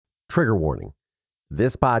Trigger warning.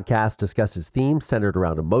 This podcast discusses themes centered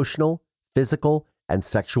around emotional, physical, and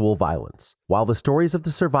sexual violence. While the stories of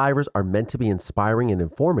the survivors are meant to be inspiring and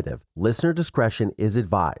informative, listener discretion is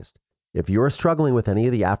advised. If you are struggling with any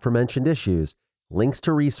of the aforementioned issues, links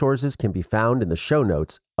to resources can be found in the show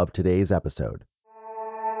notes of today's episode.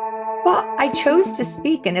 Well, I chose to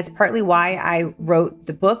speak, and it's partly why I wrote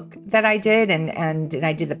the book that I did and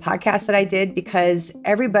I did the podcast that I did, because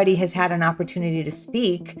everybody has had an opportunity to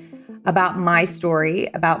speak about my story,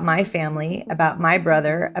 about my family, about my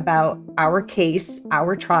brother, about our case,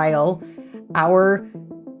 our trial, our,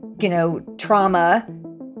 trauma.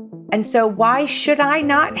 And so why should I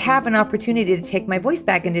not have an opportunity to take my voice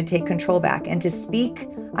back and to take control back and to speak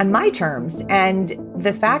on my terms? And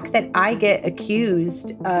the fact that I get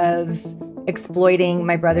accused of exploiting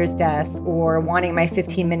my brother's death or wanting my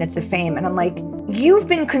 15 minutes of fame, and I'm like, you've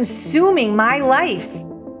been consuming my life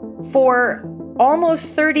for almost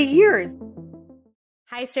 30 years.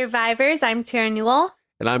 Hi, survivors. I'm Tara Newell.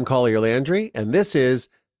 And I'm Collier Landry, and this is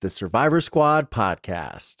the Survivor Squad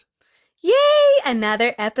podcast. Yay!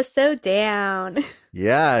 Another episode down.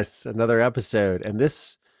 Yes, another episode. And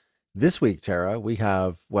this week, Tara, we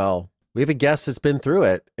have a guest that's been through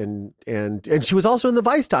it, and she was also in the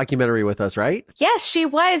Vice documentary with us, right? Yes, she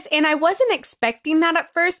was. And I wasn't expecting that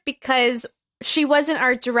at first because she wasn't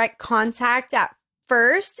our direct contact at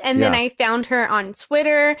first. And then I found her on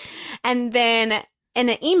Twitter, and then in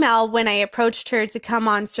an email, when I approached her to come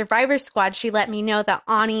on Survivor Squad, she let me know that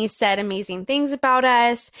Ani said amazing things about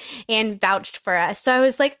us and vouched for us. So I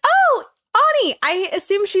was like, oh, Ani, I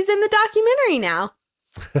assume she's in the documentary now.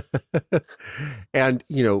 And,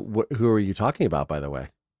 who are you talking about, by the way?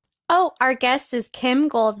 Oh, our guest is Kim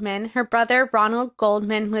Goldman. Her brother, Ronald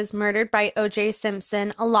Goldman, was murdered by O.J.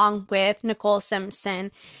 Simpson along with Nicole Simpson.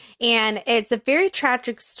 And it's a very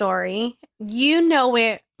tragic story. You know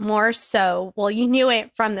it more so. Well, you knew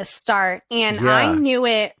it from the start, and I knew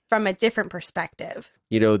it from a different perspective.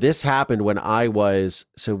 This happened when I was,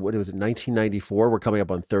 1994? We're coming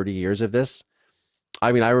up on 30 years of this.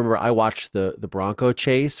 I mean, I remember I watched the Bronco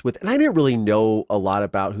chase and I didn't really know a lot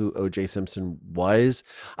about who O.J. Simpson was.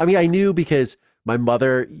 I mean, I knew because my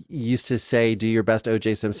mother used to say, "Do your best,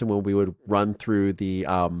 O.J. Simpson," when we would run through the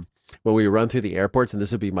airports, and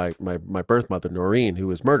this would be my birth mother, Noreen, who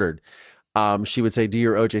was murdered. She would say, "Do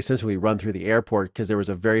your O.J. Simpson," we run through the airport, because there was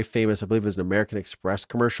a very famous, I believe it was an American Express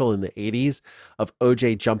commercial in the 80s of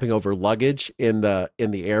O.J. jumping over luggage in the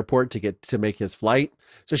airport to make his flight.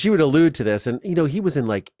 So she would allude to this, and he was in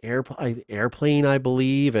like Airplane, I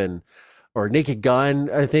believe, or Naked Gun,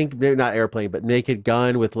 I think, not Airplane, but Naked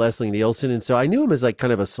Gun with Leslie Nielsen. And so I knew him as like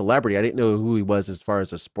kind of a celebrity. I didn't know who he was as far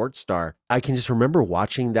as a sports star. I can just remember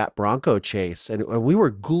watching that Bronco chase, and we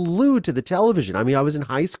were glued to the television. I mean, I was in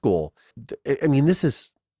high school. I mean, this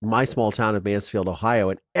is my small town of Mansfield, Ohio,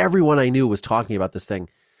 and everyone I knew was talking about this thing.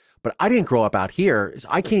 But I didn't grow up out here.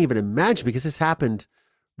 I can't even imagine, because this happened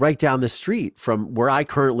right down the street from where I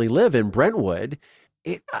currently live in Brentwood.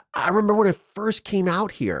 I remember when it first came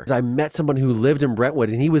out here, I met someone who lived in Brentwood,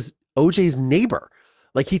 and he was OJ's neighbor.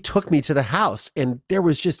 Like, he took me to the house, and there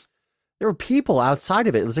were people outside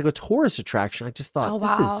of it. It was like a tourist attraction. I just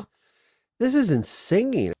thought, this is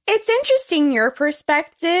insane. It's interesting, your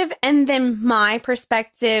perspective and then my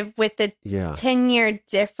perspective with the 10-year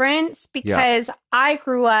difference, because I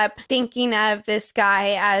grew up thinking of this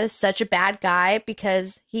guy as such a bad guy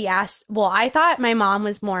because I thought my mom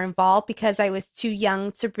was more involved because I was too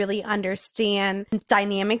young to really understand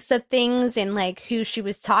dynamics of things and like who she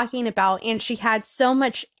was talking about. And she had so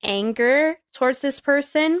much anger towards this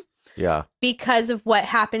person. Yeah. Because of what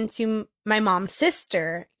happened to my mom's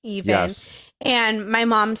sister, even. Yes. And my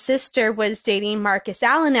mom's sister was dating Marcus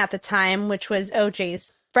Allen at the time, which was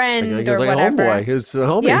OJ's friend or like whatever. A homeboy, his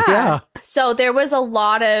homie. Yeah. So there was a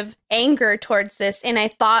lot of anger towards this. And I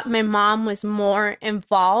thought my mom was more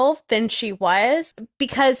involved than she was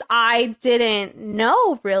because I didn't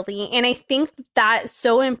know really. And I think that's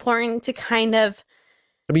so important to kind of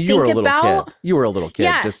you were a little kid. You were a little kid.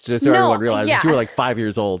 Yeah, just so everyone realizes you were like 5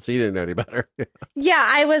 years old, so you didn't know any better. Yeah,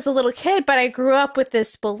 I was a little kid, but I grew up with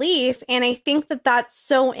this belief. And I think that that's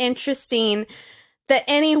so interesting that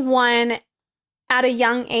anyone at a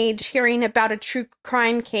young age hearing about a true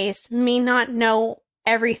crime case may not know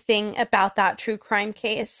everything about that true crime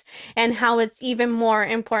case and how it's even more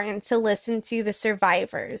important to listen to the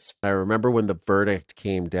survivors. I remember when the verdict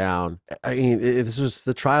came down. I mean, this was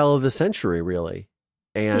the trial of the century, really.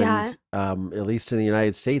 And at least in the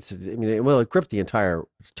United States, I mean, it gripped the entire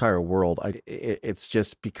world. It's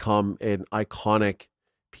just become an iconic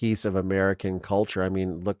piece of American culture. I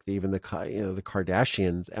mean, look, even the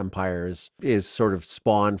Kardashians empires is sort of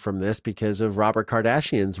spawned from this because of Robert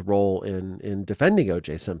Kardashian's role in defending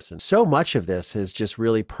O.J. Simpson. So much of this has just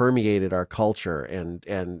really permeated our culture, and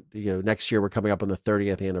next year we're coming up on the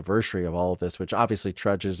 30th anniversary of all of this, which obviously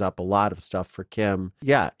trudges up a lot of stuff for Kim.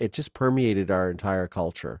 Yeah, it just permeated our entire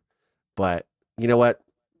culture. But you know what?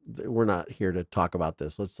 We're not here to talk about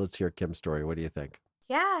this. Let's hear Kim's story. What do you think?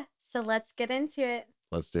 Yeah, so let's get into it.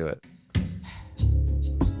 Let's do it.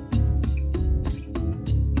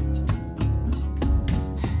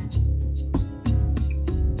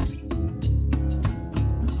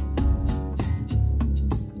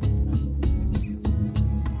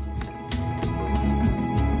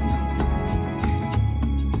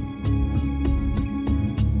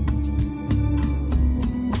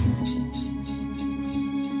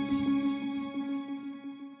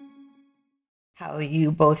 How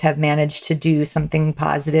you both have managed to do something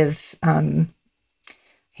positive. I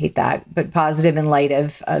hate that, but positive in light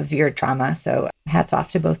of your trauma. So hats off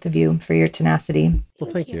to both of you for your tenacity. Well,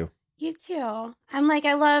 thank you. You too.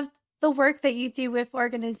 I love the work that you do with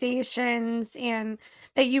organizations, and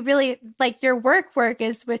that you really your work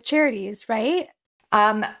is with charities, right?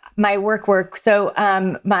 My work. So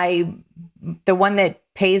the one that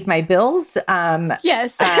pays my bills.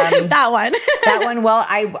 Yes, that one. That one. Well,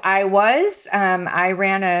 I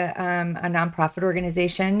ran a nonprofit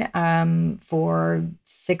organization for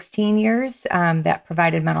 16 years that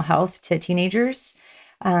provided mental health to teenagers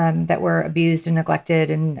that were abused and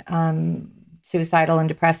neglected and suicidal and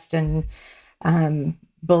depressed and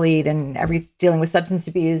bullied and dealing with substance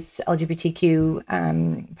abuse,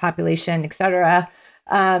 LGBTQ population, et cetera.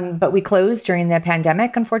 But we closed during the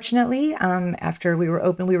pandemic, unfortunately. After we were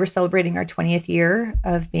open, we were celebrating our 20th year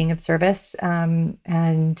of being of service. And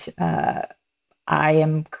I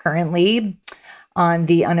am currently on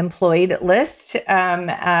the unemployed list,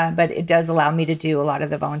 but it does allow me to do a lot of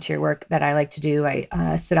the volunteer work that I like to do.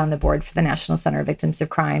 I sit on the board for the National Center of Victims of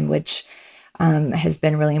Crime, which has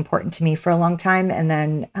been really important to me for a long time. And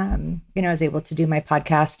then, I was able to do my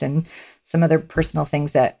podcast and some other personal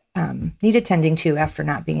things that need attending to after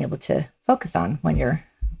not being able to focus on when you're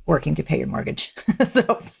working to pay your mortgage.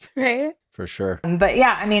 So, right. For sure. But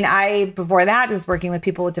yeah, before that was working with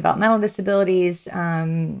people with developmental disabilities.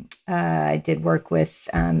 I did work with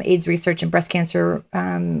AIDS research and breast cancer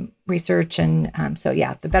research. And so,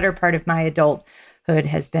 yeah, the better part of my adulthood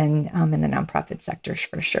has been in the nonprofit sector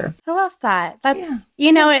for sure. I love that.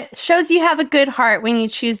 It shows you have a good heart when you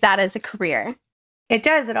choose that as a career. It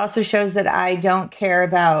does. It also shows that I don't care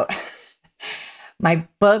about my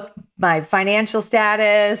book, my financial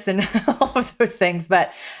status, and all of those things.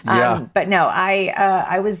 But no,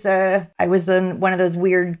 I was one of those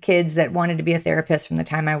weird kids that wanted to be a therapist from the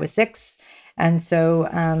time I was 6, and so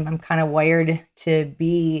I'm kind of wired to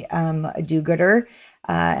be a do-gooder,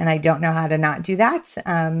 and I don't know how to not do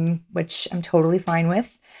that, which I'm totally fine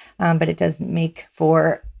with. But it does make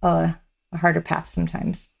for a harder path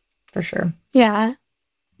sometimes, for sure. Yeah.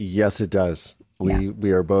 Yes, it does. We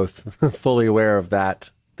are both fully aware of that.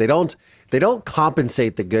 They don't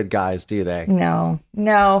compensate the good guys, do they? No.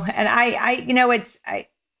 And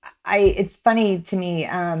it's funny to me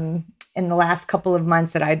in the last couple of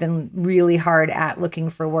months that I've been really hard at looking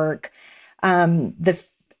for work. Are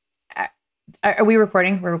we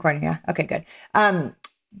recording? We're recording. Yeah. Okay, good.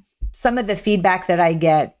 Some of the feedback that I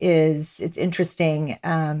get it's interesting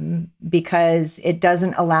because it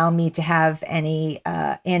doesn't allow me to have any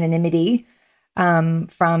anonymity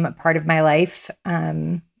from a part of my life.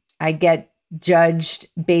 I get judged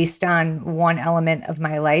based on one element of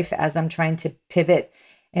my life as I'm trying to pivot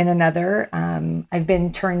in another. I've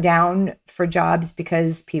been turned down for jobs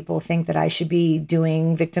because people think that I should be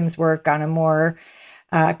doing victims work on a more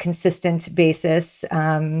consistent basis.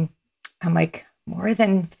 I'm like, more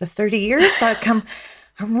than the 30 years? I'm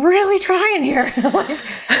really trying here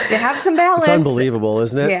to have some balance. It's unbelievable,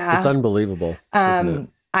 isn't it? Yeah. It's unbelievable, isn't it?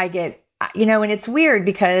 I get, and it's weird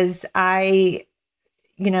because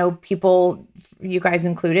people, you guys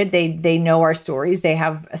included, they know our stories. They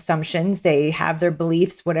have assumptions. They have their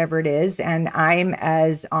beliefs, whatever it is. And I'm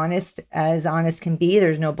as honest can be.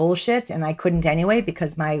 There's no bullshit. And I couldn't anyway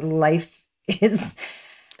because my life is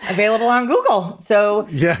available on Google. So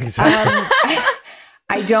yeah, exactly.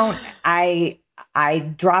 I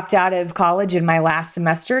dropped out of college in my last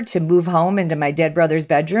semester to move home into my dead brother's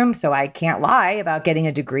bedroom. So I can't lie about getting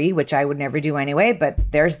a degree, which I would never do anyway.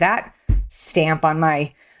 But there's that stamp on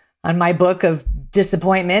my book of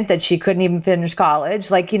disappointment that she couldn't even finish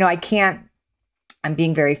college. I can't, I'm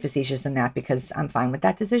being very facetious in that because I'm fine with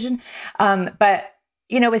that decision. But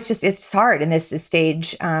it's hard in this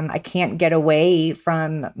stage. I can't get away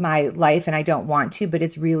from my life and I don't want to, but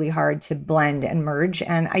it's really hard to blend and merge.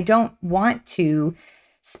 And I don't want to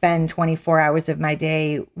spend 24 hours of my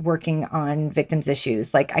day working on victims'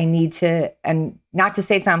 issues. Like I need to, and not to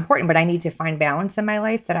say it's not important, but I need to find balance in my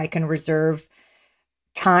life that I can reserve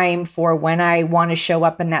time for when I want to show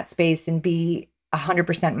up in that space and be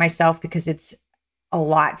 100% myself, because it's a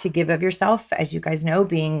lot to give of yourself, as you guys know,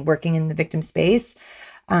 working in the victim space.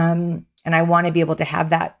 And I want to be able to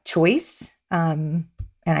have that choice. And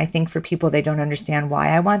I think for people, they don't understand why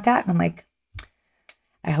I want that. And I'm like,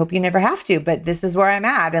 I hope you never have to, but this is where I'm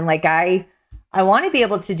at. And like, I want to be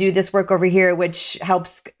able to do this work over here, which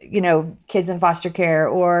helps, kids in foster care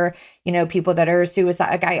or, people that are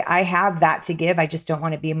suicide. Like I have that to give. I just don't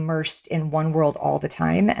want to be immersed in one world all the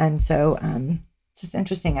time. And so, it's just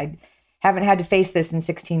interesting. I haven't had to face this in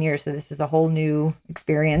 16 years. So this is a whole new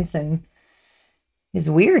experience and it's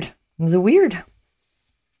weird. It was weird.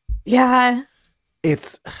 Yeah.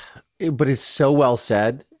 But it's so well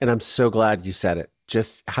said. And I'm so glad you said it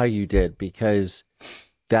just how you did, because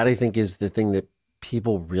that I think is the thing that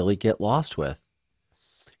people really get lost with.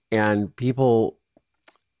 And people,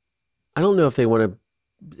 I don't know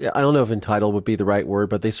if entitled would be the right word,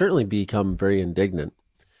 but they certainly become very indignant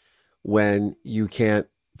when you can't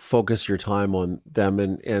focus your time on them.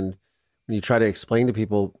 And when you try to explain to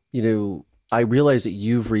people, I realize that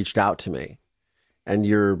you've reached out to me and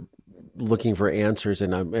you're looking for answers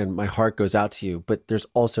and my heart goes out to you, but there's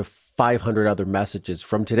also 500 other messages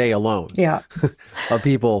from today alone of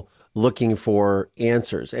people looking for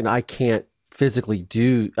answers. And I can't physically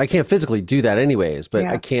do that anyways, but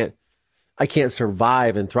I can't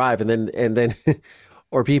survive and thrive. And then,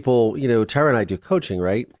 or people, Tara and I do coaching,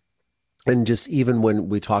 right? And just even when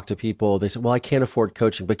we talk to people, they say, well, I can't afford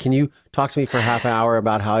coaching, but can you talk to me for half an hour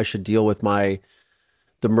about how I should deal with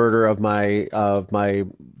the murder of my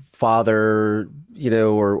father,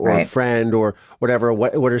 or right. friend or whatever.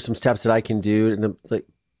 What are some steps that I can do? And I'm like,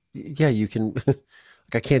 yeah, you can. Like,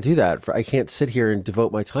 I can't do that. I can't sit here and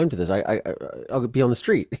devote my time to this. I'll be on the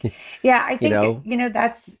street. Yeah, I think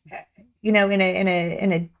that's in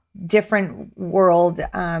a different world,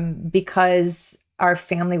 because our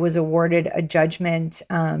family was awarded a judgment.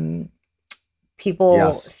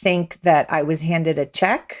 People think that I was handed a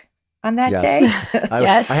check on that day.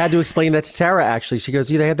 Yes. I had to explain that to Tara, actually. She goes,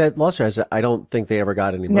 they had that lawsuit. I said, I don't think they ever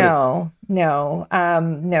got any money.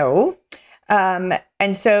 No.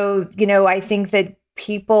 And so, I think that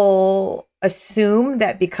people assume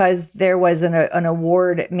that because there was an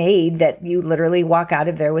award made that you literally walk out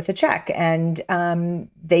of there with a check, and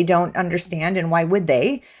they don't understand. And why would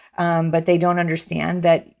they? But they don't understand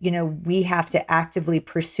that, we have to actively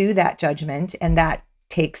pursue that judgment, and that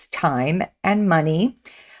takes time and money.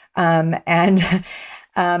 And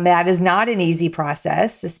that is not an easy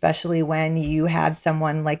process, especially when you have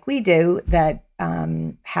someone like we do that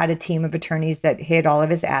had a team of attorneys that hid all of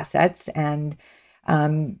his assets and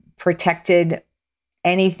protected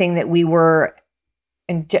anything that we were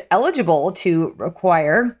eligible to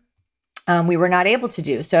acquire. We were not able to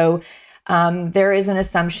do. So there is an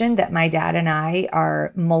assumption that my dad and I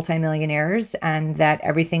are multimillionaires and that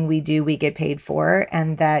everything we do, we get paid for,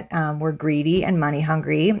 and that we're greedy and money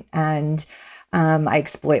hungry. And I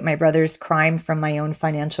exploit my brother's crime from my own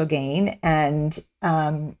financial gain. And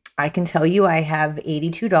I can tell you, I have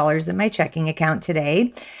 $82 in my checking account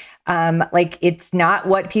today. Like, it's not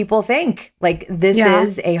what people think. Like, this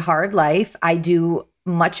is a hard life. I do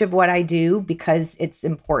much of what I do because it's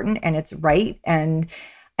important and it's right. And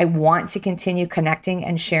I want to continue connecting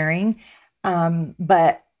and sharing.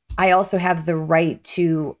 But I also have the right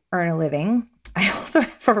to earn a living. I also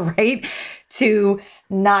have a right to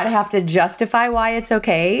not have to justify why it's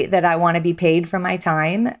okay that I want to be paid for my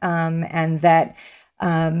time. And that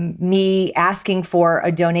me asking for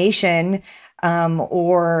a donation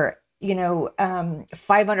or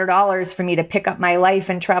 $500 for me to pick up my life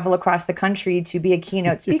and travel across the country to be a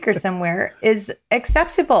keynote speaker somewhere is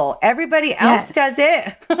acceptable. Everybody else does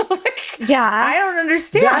it. I don't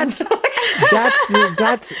understand.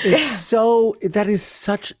 That is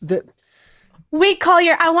such that. Wait,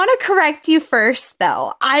 Collier, I want to correct you first,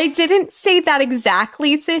 though. I didn't say that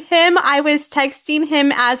exactly to him. I was texting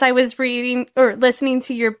him as I was reading or listening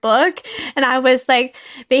to your book, and I was like,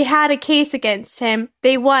 they had a case against him.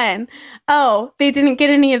 They won. Oh, they didn't get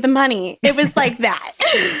any of the money. It was like that.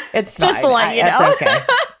 It's just fine. to let you know. That's okay.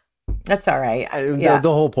 That's all right. The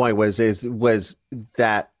whole point was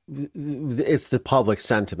that it's the public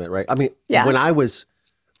sentiment, right? I mean, when I was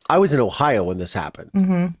in Ohio when this happened.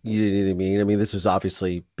 Mm-hmm. You know what I mean? I mean, this was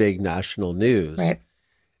obviously big national news. Right.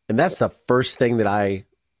 And that's the first thing that I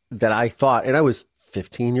thought, and I was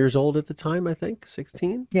 15 years old at the time, I think,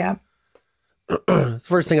 16. Yeah. It's the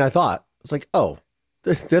first thing I thought. It's like, oh,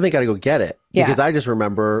 then they got to go get it. Yeah. Because I just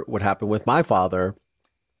remember what happened with my father.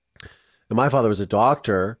 And my father was a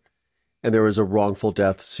doctor, and there was a wrongful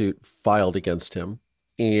death suit filed against him.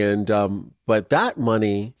 And, but that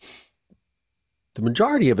money, the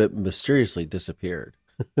majority of it mysteriously disappeared.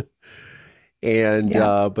 And,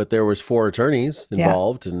 but there was 4 attorneys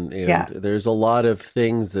involved, and there's a lot of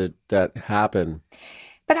things that happen.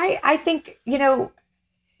 But I think, you know,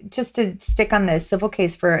 just to stick on the civil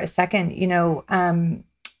case for a second, you know,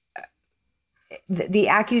 the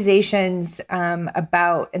accusations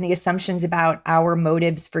about and the assumptions about our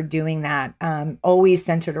motives for doing that always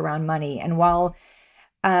centered around money. And while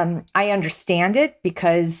I understand it,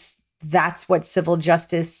 because that's what civil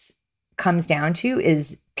justice comes down to,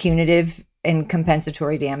 is punitive and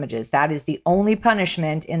compensatory damages. That is the only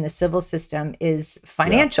punishment in the civil system, is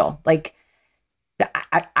financial. Like,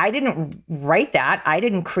 I didn't write that. I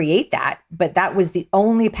didn't create that, but that was the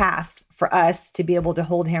only path for us to be able to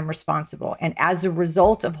hold him responsible. And as a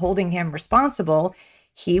result of holding him responsible,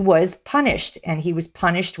 he was punished, and he was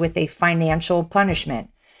punished with a financial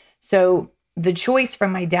punishment. So the choice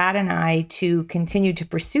from my dad and I to continue to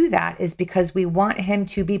pursue that is because we want him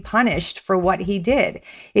to be punished for what he did.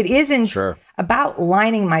 It isn't about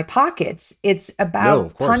lining my pockets. It's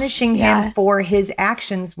about punishing him for his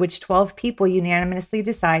actions, which 12 people unanimously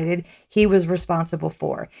decided he was responsible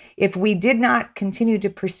for. If we did not continue to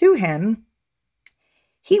pursue him,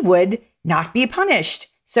 he would not be punished.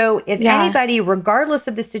 So if anybody, regardless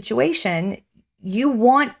of the situation, you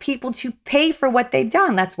want people to pay for what they've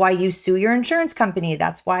done. That's why you sue your insurance company.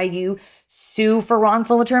 That's why you sue for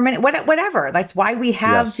wrongful termination, whatever. That's why we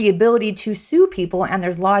have the ability to sue people, and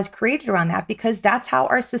there's laws created around that, because that's how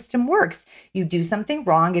our system works. You do something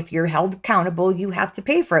wrong, if you're held accountable, you have to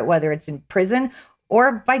pay for it, whether it's in prison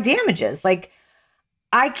or by damages. Like,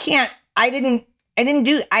 I didn't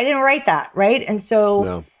write that, right? And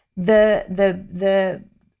so the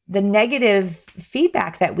negative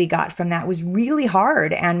feedback that we got from that was really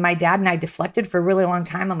hard. And my dad and I deflected for a really long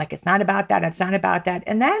time. I'm like, it's not about that. It's not about that.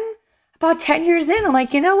 And then about 10 years in, I'm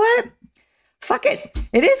like, you know what? Fuck it.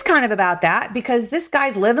 It is kind of about that, because this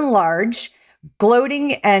guy's living large,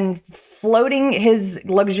 gloating and floating his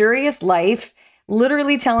luxurious life,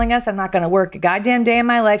 literally telling us I'm not going to work a goddamn day in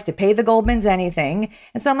my life to pay the Goldmans anything.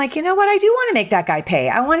 And so I'm like, you know what? I do want to make that guy pay.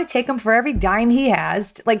 I want to take him for every dime he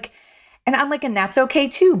has. And I'm like, and that's okay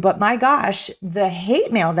too. But my gosh, the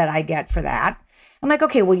hate mail that I get for that, I'm like,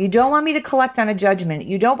 okay, well, you don't want me to collect on a judgment.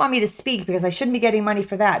 You don't want me to speak because I shouldn't be getting money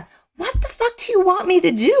for that. What the fuck do you want me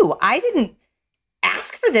to do? I didn't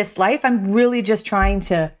ask for this life. I'm really just trying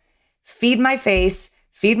to feed my face,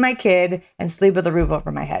 feed my kid, and sleep with a roof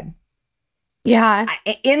over my head. Yeah.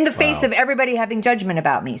 In the face of everybody having judgment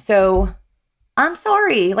about me. So I'm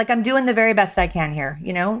sorry. Like, I'm doing the very best I can here,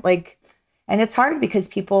 you know, like. And it's hard because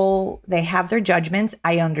people, they have their judgments.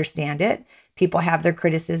 I understand it. People have their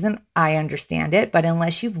criticism. I understand it. But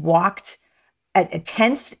unless you've walked a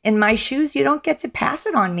tenth in my shoes, you don't get to pass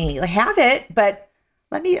it on me. I have it, but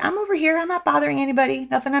I'm over here. I'm not bothering anybody.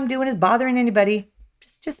 Nothing I'm doing is bothering anybody.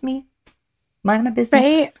 Just me. Minding my business.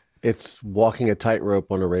 Right. It's walking a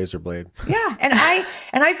tightrope on a razor blade. Yeah. And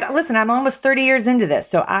I listen, I'm almost 30 years into this.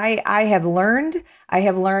 So I have learned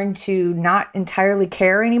to not entirely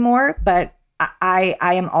care anymore, but I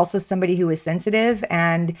am also somebody who is sensitive,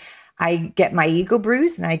 and I get my ego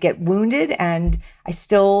bruised and I get wounded, and I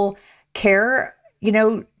still care, you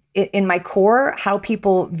know, in my core, how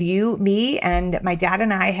people view me. And my dad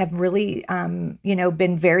and I have really,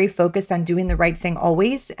 been very focused on doing the right thing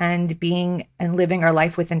always, and living our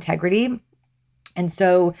life with integrity. And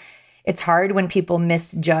so it's hard when people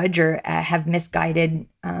misjudge or have misguided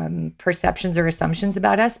perceptions or assumptions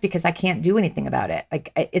about us, because I can't do anything about it.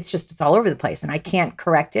 Like, it's all over the place, and I can't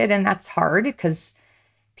correct it. And that's hard because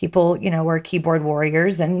people, you know, are keyboard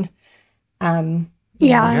warriors, and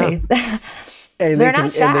And they're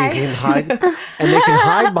not shy. And they can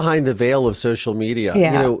hide behind the veil of social media.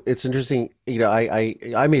 Yeah. You know, it's interesting. You know,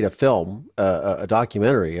 I made a film, a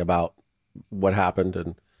documentary about what happened,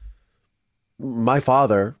 and my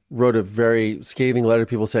father wrote a very scathing letter to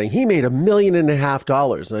people saying he made $1.5 million. And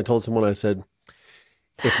I told someone, I said,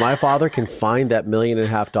 if my father can find that $1.5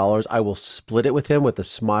 million, I will split it with him with a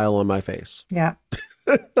smile on my face. Yeah.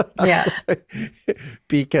 Yeah.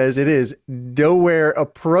 Because it is nowhere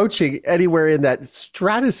approaching anywhere in that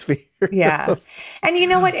stratosphere. Yeah. And you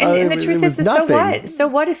know what? And the truth is so what? So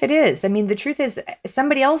what if it is? I mean, the truth is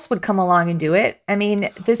somebody else would come along and do it. I mean,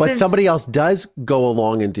 but somebody else does go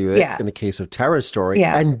along and do it Yeah. in the case of Tara's story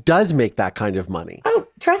Yeah. and does make that kind of money. Oh,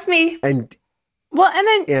 trust me. And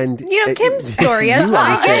Kim's story as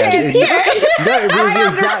well. Understand.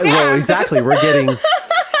 Exactly. We're getting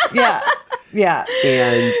Yeah.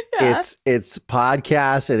 And it's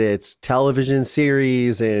podcasts and it's television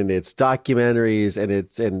series and it's documentaries and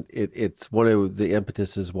it's one of the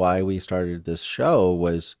impetuses why we started this show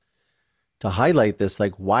was to highlight this.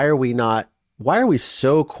 Like, why are we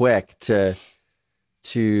so quick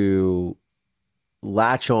to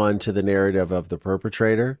latch on to the narrative of the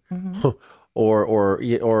perpetrator, mm-hmm.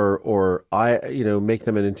 or I make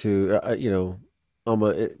them into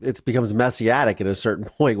it becomes messianic at a certain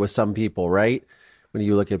point with some people, right? When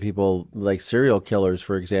you look at people like serial killers,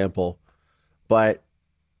 for example, but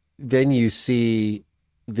then you see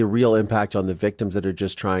the real impact on the victims that are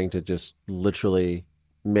just trying to just literally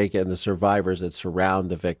make it, and the survivors that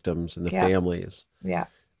surround the victims and the families,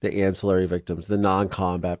 the ancillary victims, the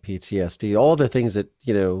non-combat PTSD, all the things that,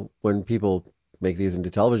 when people make these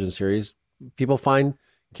into television series, people find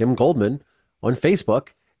Kim Goldman on Facebook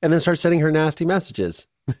and then start sending her nasty messages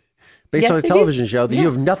based on a television show that you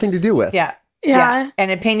have nothing to do with. Yeah.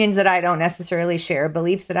 And opinions that I don't necessarily share,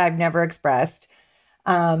 beliefs that I've never expressed.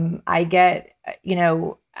 I get,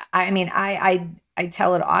 I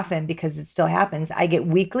tell it often because it still happens. I get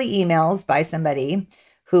weekly emails by somebody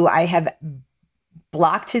who I have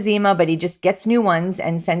blocked his email, but he just gets new ones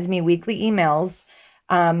and sends me weekly emails,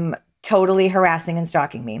 totally harassing and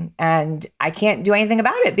stalking me. And I can't do anything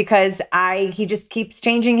about it because he just keeps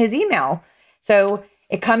changing his email. So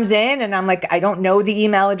it comes in and I'm like, I don't know the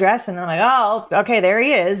email address. And I'm like, oh, okay, there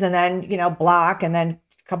he is. And then, block. And then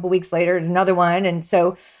a couple weeks later, another one. And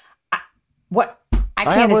so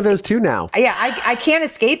I have one of those too now. Yeah. I can't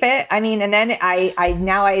escape it. I mean, and then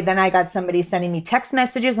I got somebody sending me text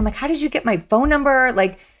messages. I'm like, how did you get my phone number?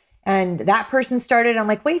 Like, and that person started, I'm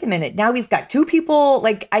like, wait a minute. Now he's got two people.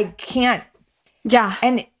 Like, I can't. Yeah.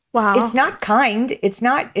 And wow. It's not kind. It's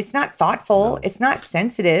not thoughtful. No. It's not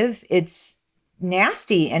sensitive. It's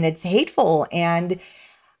nasty and it's hateful. And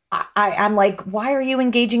I'm like, why are you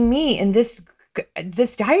engaging me in this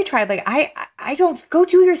diatribe? Like, I don't, go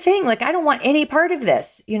do your thing. Like, I don't want any part of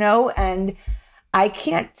this, and I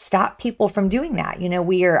can't stop people from doing that.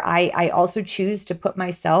 I also choose to put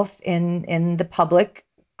myself in the public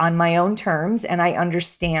on my own terms. And I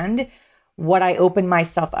understand what I open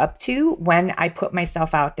myself up to when I put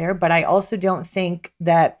myself out there. But I also don't think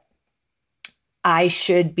that I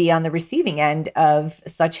should be on the receiving end of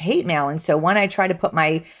such hate mail. And so when I try to put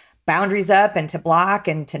my boundaries up and to block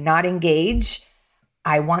and to not engage,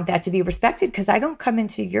 I want that to be respected because I don't come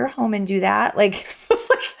into your home and do that. Like,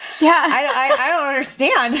 I don't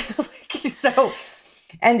understand. So,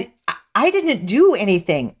 and I didn't do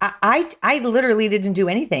anything. I literally didn't do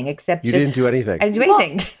anything except you didn't do anything. I didn't do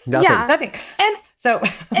anything. Nothing. Yeah. Nothing. And so,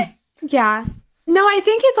 yeah. No, I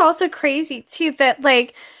think it's also crazy too that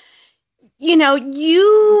like,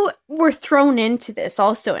 you were thrown into this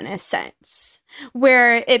also in a sense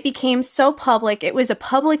where it became so public. It was a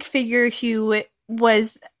public figure who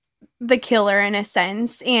was the killer in a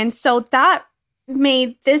sense. And so that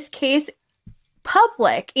made this case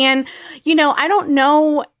public. And, I don't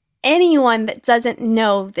know anyone that doesn't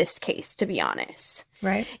know this case, to be honest.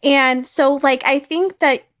 Right. And so, like, I think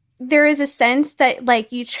that there is a sense that,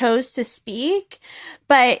 like, you chose to speak,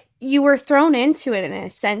 but you were thrown into it in a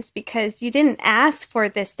sense because you didn't ask for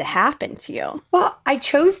this to happen to you. Well, I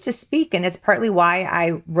chose to speak, and it's partly why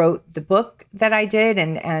I wrote the book that I did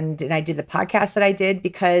and I did the podcast that I did,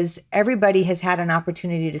 because everybody has had an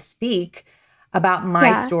opportunity to speak about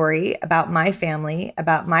my story, about my family,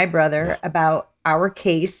 about my brother, about our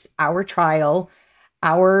case, our trial,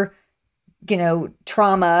 our,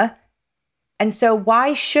 trauma. And so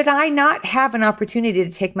why should I not have an opportunity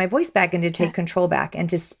to take my voice back and to take control back and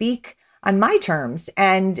to speak on my terms?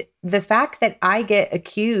 And the fact that I get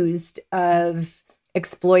accused of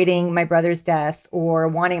exploiting my brother's death or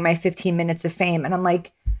wanting my 15 minutes of fame. And I'm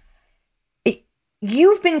like,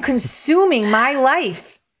 you've been consuming my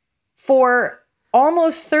life for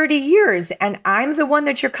almost 30 years. And I'm the one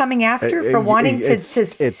that you're coming after for wanting to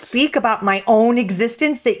speak about my own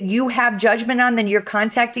existence that you have judgment on, then you're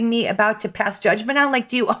contacting me about to pass judgment on. Like,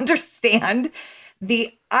 do you understand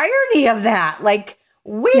the irony of that? Like,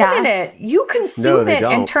 wait a minute, you consume it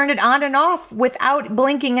and turn it on and off without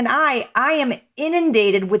blinking an eye. I am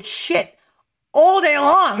inundated with shit all day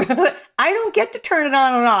long. I I don't get to turn it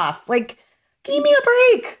on and off. Like, give me a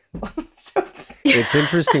break. It's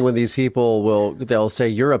interesting when these people they'll say,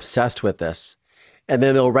 you're obsessed with this. And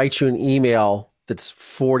then they'll write you an email that's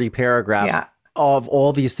 40 paragraphs of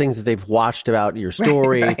all these things that they've watched about your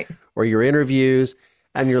story or your interviews.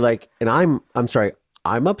 And you're like, and I'm sorry,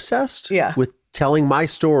 I'm obsessed with telling my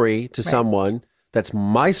story to someone that's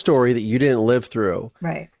my story that you didn't live through.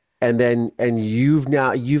 Right. And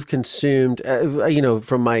you've consumed,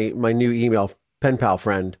 from my new email pen pal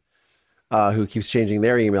friend, who keeps changing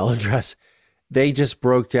their email address. They just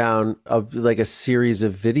broke down a series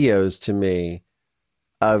of videos to me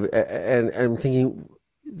and I'm thinking,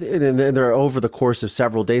 and they're over the course of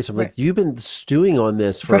several days. I'm like, you've been stewing on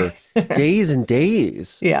this for days and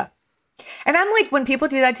days. Yeah. And I'm like, when people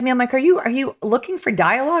do that to me, I'm like, are you looking for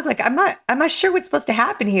dialogue? Like, I'm not sure what's supposed to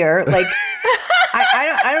happen here. Like,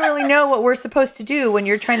 I don't really know what we're supposed to do when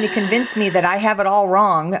you're trying to convince me that I have it all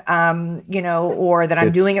wrong, or that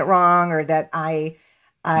I'm doing it wrong, or that I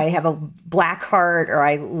have a black heart, or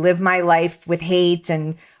I live my life with hate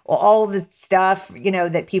and all the stuff,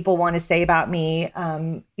 that people want to say about me.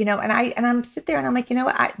 And I'm sit there and I'm like,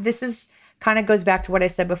 this is kind of goes back to what I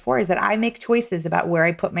said before, is that I make choices about where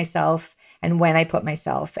I put myself and when I put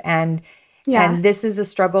myself. And this is a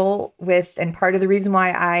struggle with, and part of the reason why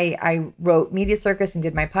I wrote Media Circus and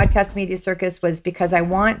did my podcast Media Circus was because I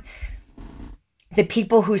want the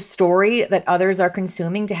people whose story that others are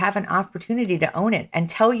consuming to have an opportunity to own it and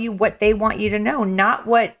tell you what they want you to know, not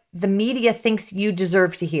what the media thinks you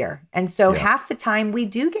deserve to hear. And so half the time we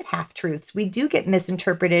do get half truths. We do get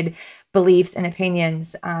misinterpreted beliefs and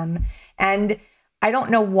opinions. And I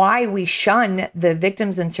don't know why we shun the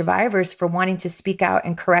victims and survivors for wanting to speak out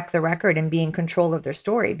and correct the record and be in control of their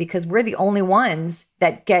story, because we're the only ones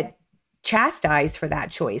that get chastised for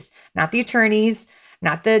that choice, not the attorneys,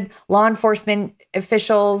 not the law enforcement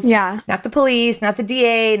officials, not the police, not the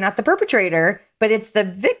DA, not the perpetrator, but it's the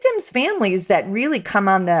victims' families that really come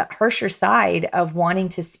on the harsher side of wanting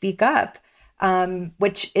to speak up,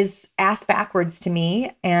 which is ass backwards to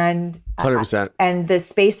me. And 100%. And the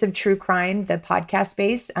space of true crime, the podcast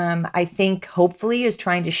space, I think hopefully is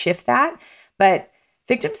trying to shift that. But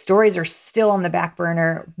victim stories are still on the back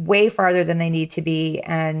burner way farther than they need to be.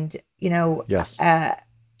 And,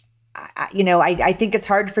 I think it's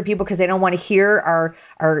hard for people because they don't want to hear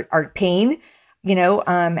our pain,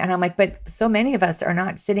 and I'm like, but so many of us are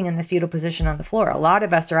not sitting in the fetal position on the floor. A lot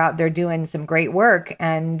of us are out there doing some great work,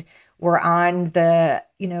 and we're on the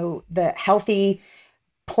healthy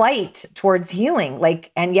plight towards healing.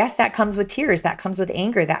 Like, and yes, that comes with tears, that comes with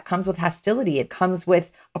anger, that comes with hostility. It comes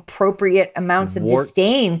with appropriate amounts of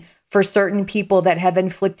disdain for certain people that have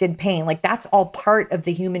inflicted pain. Like, that's all part of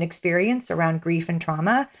the human experience around grief and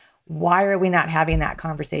trauma. Why are we not having that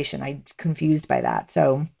conversation? I'm confused by that.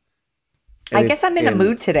 So I guess I'm in a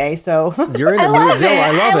mood today. So you're in a mood. No,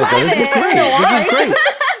 I love it. This is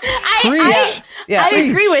great. I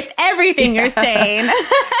agree with everything you're saying.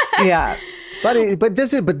 But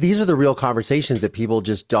these are the real conversations that people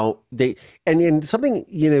just don't, and something,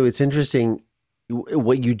 it's interesting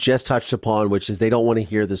what you just touched upon, which is they don't want to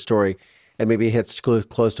hear the story, and maybe it hits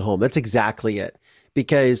close to home. That's exactly it.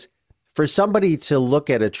 Because for somebody to look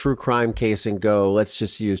at a true crime case and go, let's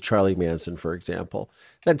just use Charlie Manson, for example,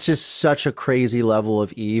 that's just such a crazy level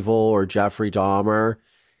of evil, or Jeffrey Dahmer.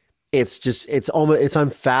 It's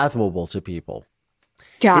unfathomable to people.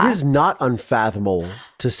 Yeah. It is not unfathomable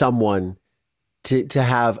to someone to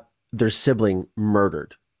have their sibling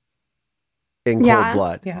murdered in cold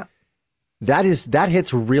blood. Yeah. That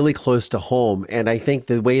hits really close to home. And I think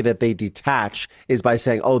the way that they detach is by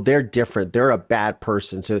saying, oh, they're different. They're a bad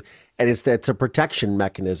person. So, and it's a protection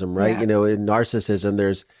mechanism, right? Yeah. In narcissism,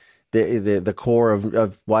 there's the core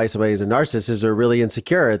of why somebody is a narcissist is they're really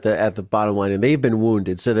insecure at the bottom line, and they've been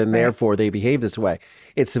wounded. So then therefore they behave this way.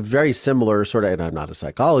 It's a very similar sort of, and I'm not a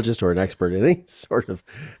psychologist or an expert in any sort of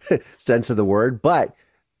sense of the word, but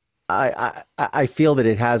I feel that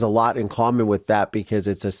it has a lot in common with that, because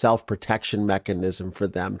it's a self-protection mechanism for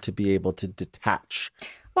them to be able to detach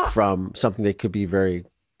from something that could be very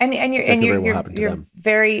you're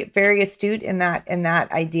very, very astute in that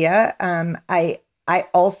idea. I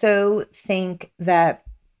also think that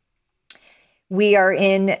we are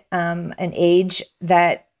in an age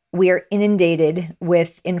that we are inundated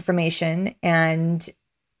with information, and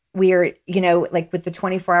we are, like with the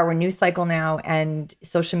 24-hour news cycle now and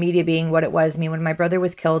social media being what it was. I mean, when my brother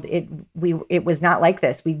was killed, it was not like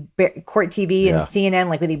this. Court TV and CNN,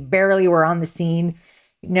 like they barely were on the scene.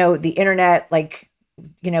 The internet,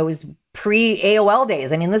 was pre AOL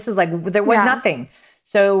days. I mean, this is like, there was nothing.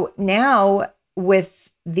 So now with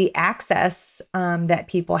the access that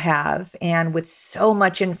people have, and with so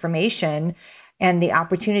much information and the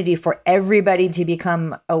opportunity for everybody to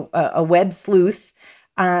become a web sleuth,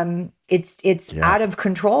 it's out of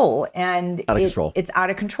control, and it's out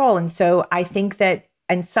of control. And so I think that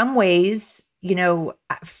in some ways,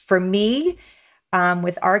 for me,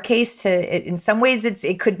 with our case, in some ways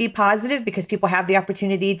it could be positive because people have the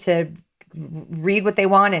opportunity to read what they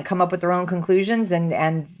want and come up with their own conclusions,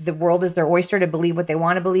 and the world is their oyster to believe what they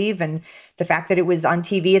want to believe. And the fact that it was on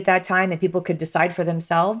TV at that time and people could decide for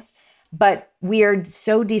themselves. But we are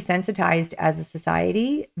so desensitized as a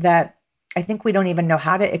society that I think we don't even know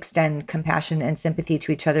how to extend compassion and sympathy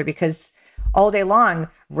to each other, because all day long,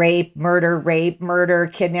 rape, murder,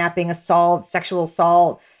 kidnapping, assault, sexual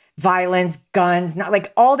assault, violence, guns, not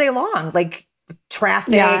like all day long, like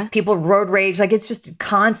traffic, people, road rage. Like it's just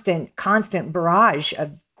constant barrage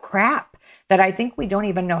of crap that I think we don't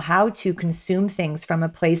even know how to consume things from a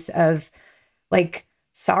place of like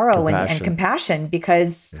sorrow and compassion,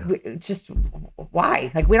 because it's just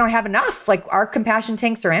why? Like we don't have enough. Like our compassion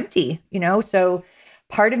tanks are empty, So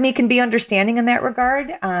part of me can be understanding in that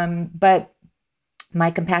regard, but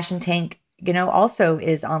my compassion tank, also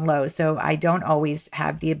is on low. So I don't always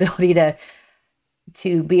have the ability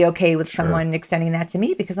to be okay with someone extending that to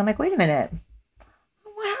me, because I'm like, wait a minute,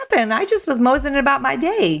 what happened? I just was moseying about my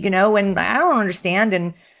day, and I don't understand.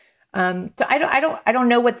 And so I don't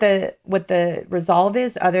know what the resolve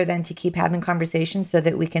is, other than to keep having conversations so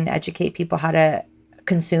that we can educate people how to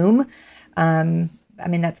consume.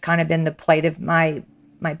 That's kind of been the plight of my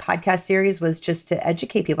podcast series, was just to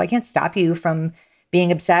educate people. I can't stop you from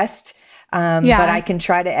being obsessed. But I can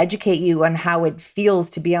try to educate you on how it feels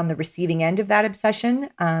to be on the receiving end of that obsession,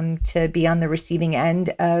 to be on the receiving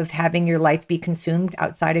end of having your life be consumed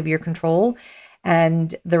outside of your control.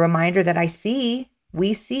 And the reminder that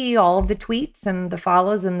we see all of the tweets and the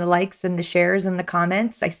follows and the likes and the shares and the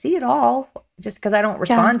comments. I see it all. Just because I don't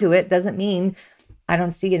respond to it doesn't mean I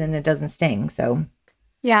don't see it and it doesn't sting. So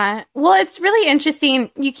yeah. Well, it's really interesting.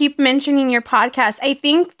 You keep mentioning your podcast. I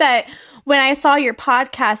think that when I saw your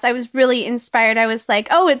podcast, I was really inspired. I was like,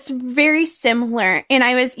 oh, it's very similar. And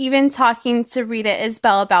I was even talking to Rita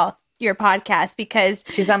Isbell about your podcast, because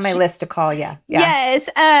she's on my list to call. Yeah. Yes.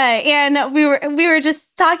 And we were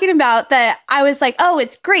just talking about that. I was like, oh,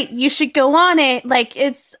 it's great. You should go on it. Like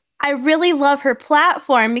I really love her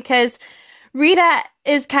platform, because Rita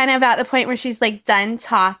is kind of at the point where she's like done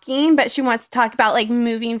talking, but she wants to talk about like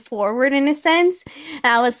moving forward in a sense. And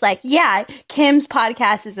I was like, yeah, Kim's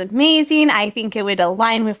podcast is amazing. I think it would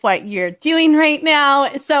align with what you're doing right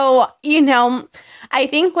now. So, I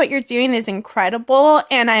think what you're doing is incredible.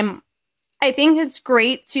 And I think it's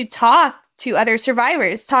great to talk to other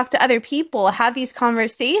survivors, talk to other people, have these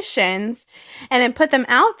conversations, and then put them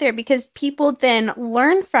out there, because people then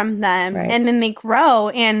learn from them, and then they grow.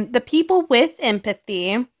 And the people with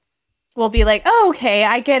empathy will be like, oh, okay,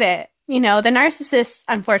 I get it. The narcissists,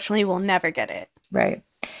 unfortunately, will never get it. Right.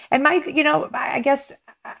 And I guess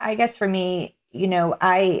for me,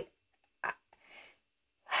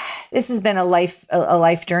 this has been a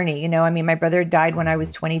life journey. My brother died when I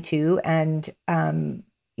was 22, and,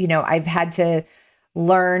 I've had to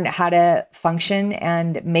learn how to function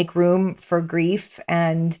and make room for grief.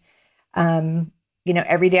 And,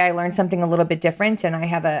 every day I learn something a little bit different, and I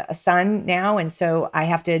have a son now. And so I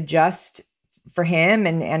have to adjust for him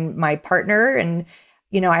and my partner. And,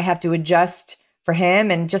 I have to adjust for him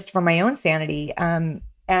and just for my own sanity. And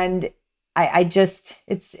I just,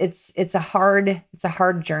 it's a hard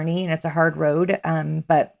journey, and it's a hard road.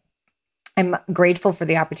 But I'm grateful for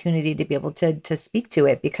the opportunity to be able to speak to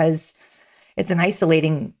it, because it's an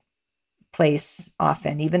isolating place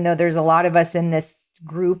often, even though there's a lot of us in this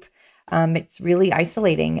group. It's really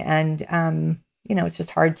isolating, and it's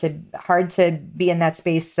just hard to be in that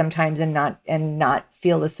space sometimes and not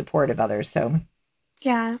feel the support of others. So,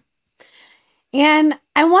 yeah. And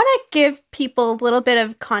I want to give people a little bit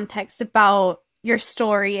of context about your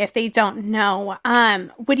story if they don't know.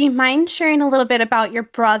 Would you mind sharing a little bit about your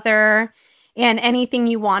brother and anything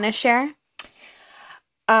you want to share?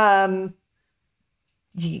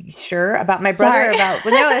 Sure. About my brother? No,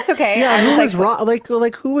 that's okay. Yeah, who was Ron? Like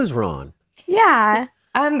who was Ron? Yeah.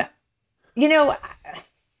 I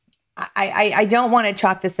don't want to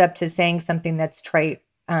chalk this up to saying something that's trite.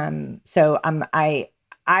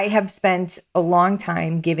 I have spent a long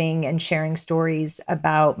time giving and sharing stories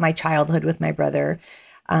about my childhood with my brother.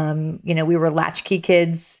 We were latchkey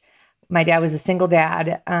kids. My dad was a single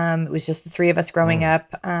dad. It was just the three of us growing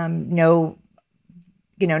up. No,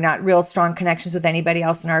 not real strong connections with anybody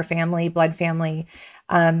else in our family, blood family.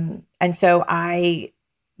 And so I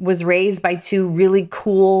was raised by two really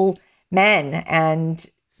cool men. And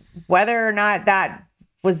whether or not that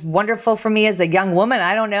was wonderful for me as a young woman,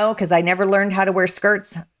 I don't know, because I never learned how to wear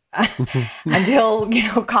skirts until,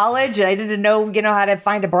 college. I didn't know, how to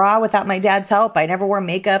find a bra without my dad's help. I never wore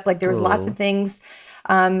makeup. Like there was lots of things,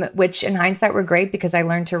 which in hindsight were great because I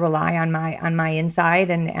learned to rely on my inside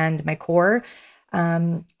and my core.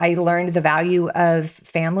 I learned the value of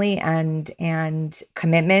family and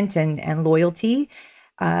commitment and loyalty.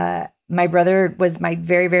 My brother was my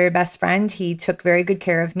very, very best friend. He took very good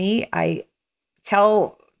care of me. I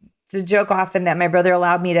tell the joke often that my brother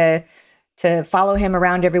allowed me to follow him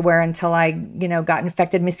around everywhere until I, got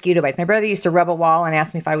infected mosquito bites. My brother used to rub a wall and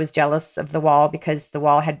ask me if I was jealous of the wall because the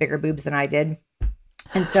wall had bigger boobs than I did.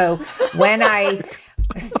 And so when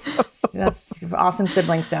that's awesome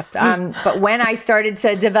sibling stuff. But when I started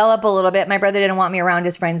to develop a little bit, my brother didn't want me around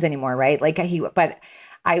his friends anymore, right? But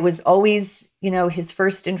I was always, his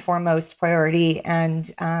first and foremost priority, and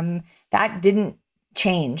that didn't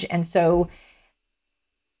change. And so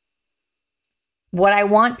what I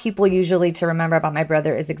want people usually to remember about my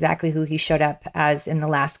brother is exactly who he showed up as in the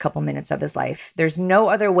last couple minutes of his life. There's no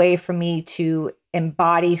other way for me to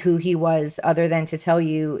embody who he was other than to tell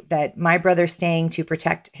you that my brother staying to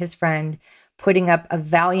protect his friend, putting up a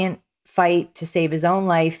valiant fight to save his own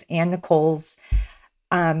life and Nicole's,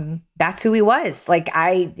 that's who he was.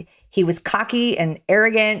 He was cocky and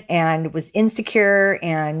arrogant and was insecure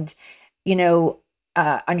and,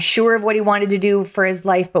 unsure of what he wanted to do for his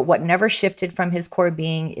life. But what never shifted from his core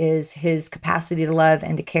being is his capacity to love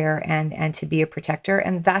and to care and to be a protector.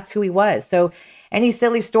 And that's who he was. So any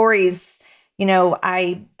silly stories,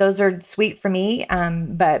 those are sweet for me.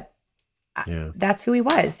 But that's who he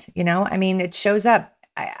was, it shows up.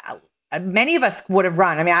 Many of us would have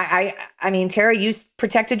run. I mean, Tara, you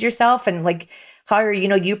protected yourself and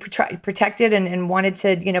you protected and wanted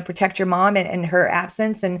to, protect your mom and her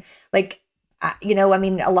absence. And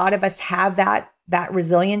a lot of us have that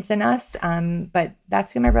resilience in us. But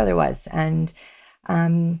that's who my brother was. And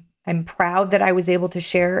I'm proud that I was able to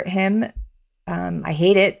share him. I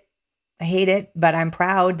hate it, but I'm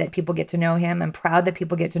proud that people get to know him. I'm proud that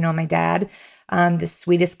people get to know my dad, the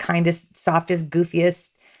sweetest, kindest, softest, goofiest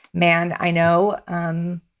man I know.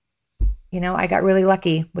 I got really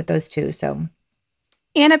lucky with those two. So,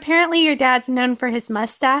 and apparently your dad's known for his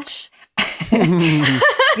mustache.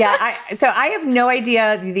 Yeah. So I have no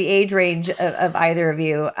idea the age range of either of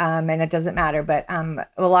you. And it doesn't matter, but a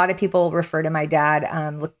lot of people refer to my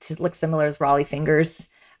dad, look similar as Raleigh Fingers.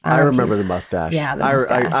 I remember the mustache. Yeah, the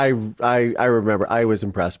mustache. I remember. I was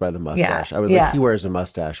impressed by the mustache. Yeah, I was like, he wears a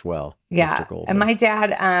mustache well. Yeah, Mr. Goldman. And my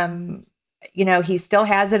dad, he still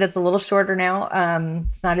has it. It's a little shorter now.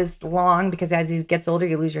 It's not as long because as he gets older,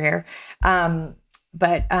 you lose your hair.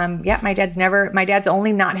 But my dad's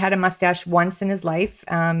only not had a mustache once in his life.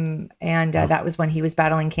 That was when he was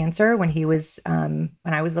battling cancer, when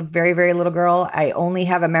I was a very, very little girl. I only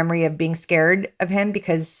have a memory of being scared of him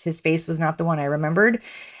because his face was not the one I remembered.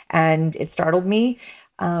 And it startled me.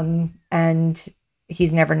 And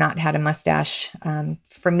he's never not had a mustache.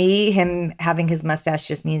 For me, him having his mustache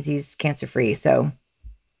just means he's cancer free. So,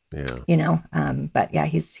 but yeah,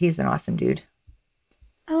 he's an awesome dude.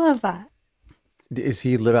 I love that. Does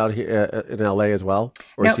he live out here in LA as well?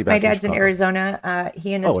 Or no, is he back my dad's in in Arizona.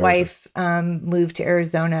 He and his wife moved to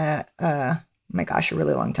Arizona. My gosh, a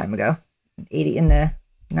really long time ago, in the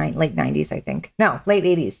late 90s, I think. No, late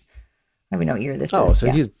 80s. I don't even know what year this is. Oh,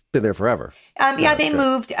 so he's been there forever. They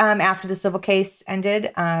moved after the civil case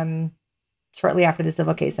ended. Shortly after the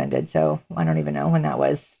civil case ended. So I don't even know when that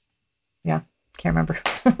was. Yeah, can't remember.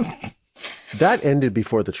 That ended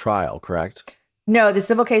before the trial, correct? No, the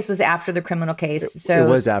civil case was after the criminal case. So it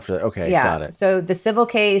was after. Okay, yeah, got it. So the civil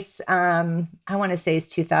case, I want to say is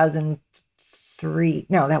 2003.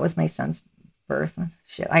 No, that was my son's birth.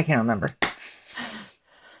 Shit, I can't remember.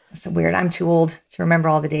 It's so weird. I'm too old to remember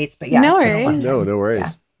all the dates, but yeah. No worries. No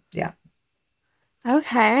worries. Yeah.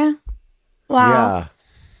 Okay. Wow.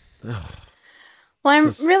 Yeah. Well,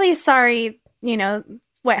 I'm really sorry,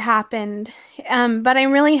 what happened. But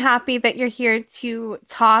I'm really happy that you're here to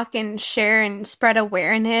talk and share and spread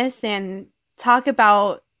awareness and talk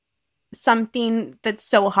about something that's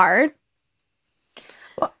so hard.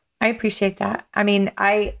 Well, I appreciate that. I mean,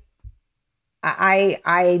 I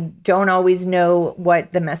don't always know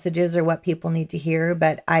what the message is or what people need to hear,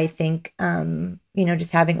 but I think,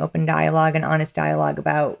 just having open dialogue and honest dialogue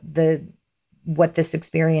about what this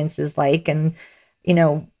experience is like. And,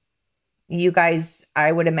 you guys,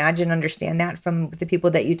 I would imagine, understand that from the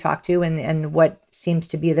people that you talk to, and what seems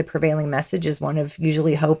to be the prevailing message is one of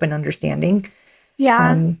usually hope and understanding.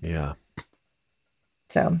 Yeah. Yeah.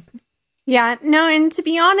 So. Yeah, no, and to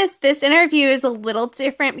be honest, this interview is a little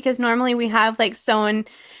different because normally we have like someone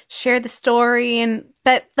share the story,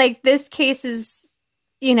 but like this case is,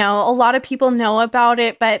 a lot of people know about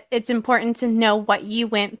it, but it's important to know what you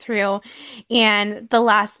went through and the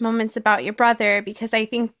last moments about your brother, because I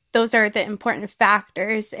think those are the important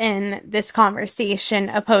factors in this conversation,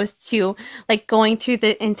 opposed to like going through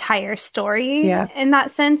the entire story in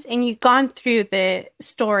that sense. And you've gone through the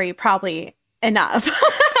story probably enough.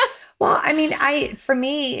 Well, I mean, for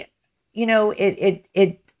me,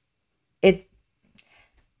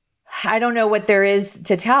 I don't know what there is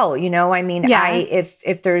to tell, I mean,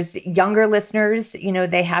 if there's younger listeners,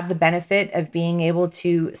 they have the benefit of being able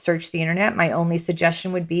to search the internet. My only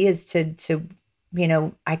suggestion would be is to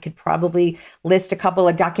I could probably list a couple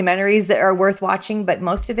of documentaries that are worth watching, but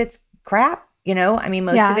most of it's crap, I mean,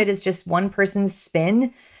 most of it is just one person's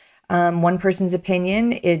spin, one person's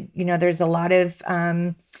opinion. There's a lot of,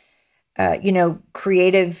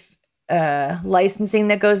 creative licensing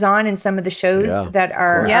that goes on in some of the shows that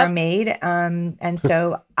are made. And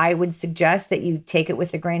so I would suggest that you take it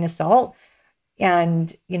with a grain of salt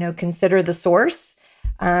and, consider the source.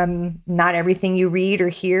 Not everything you read or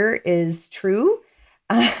hear is true.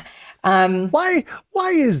 Why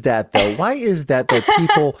is that though? Why is that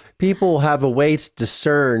people have a way to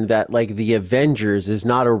discern that like the Avengers is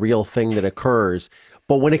not a real thing that occurs?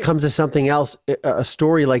 But when it comes to something else, a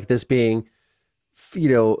story like this being,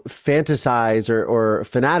 fantasized or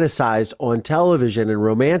fanaticized on television and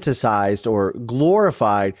romanticized or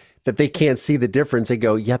glorified, that they can't see the difference and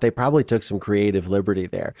go, yeah, they probably took some creative liberty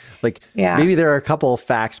there. Like maybe there are a couple of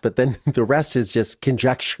facts, but then the rest is just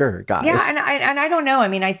conjecture, guys. Yeah, and I don't know. I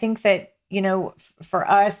mean, I think that, for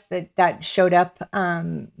us that showed up,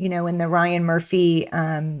 in the Ryan Murphy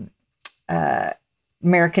American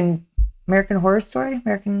Horror Story,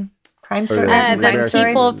 American Crime Story, the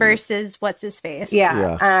people versus what's his face.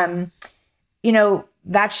 Yeah.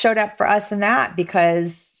 That showed up for us in that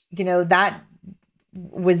because, that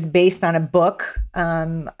was based on a book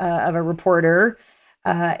of a reporter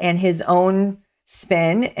and his own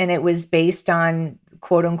spin. And it was based on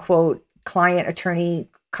quote unquote client attorney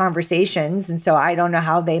conversations. And so I don't know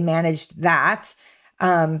how they managed that.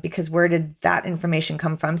 Because where did that information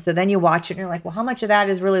come from? So then you watch it and you're like, well, how much of that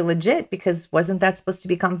is really legit? Because wasn't that supposed to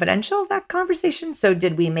be confidential, that conversation? So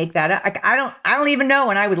did we make that up? I don't even know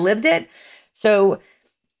when I would lived it. So,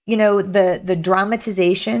 the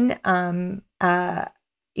dramatization, I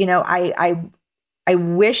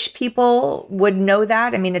wish people would know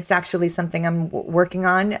that. I mean, it's actually something I'm working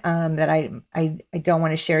on, that I don't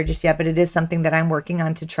want to share just yet, but it is something that I'm working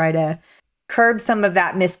on to try to curb some of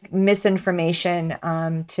that misinformation,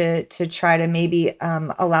 to try to maybe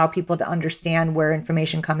allow people to understand where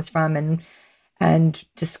information comes from and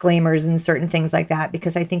disclaimers and certain things like that,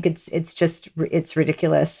 because I think it's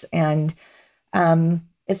ridiculous and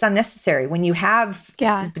it's unnecessary. When you have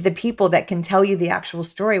the people that can tell you the actual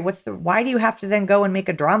story, why do you have to then go and make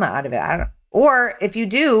a drama out of it? Or if you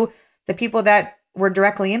do, the people that were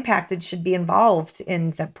directly impacted should be involved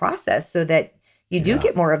in the process so that you do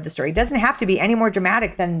get more of the story. It doesn't have to be any more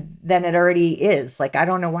dramatic than it already is. Like, I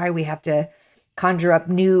don't know why we have to conjure up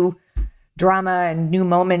new drama and new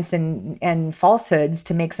moments and falsehoods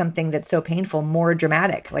to make something that's so painful more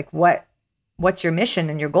dramatic. Like, what's your mission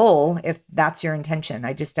and your goal if that's your intention?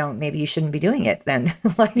 I just don't, maybe you shouldn't be doing it then.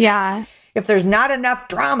 If there's not enough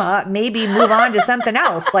drama, maybe move on to something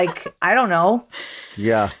else. Like, I don't know.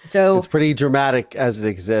 Yeah. So it's pretty dramatic as it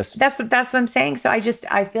exists. That's what I'm saying. So I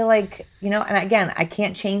feel like, and again, I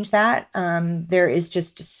can't change that. There is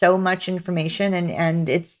just so much information and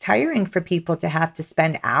it's tiring for people to have to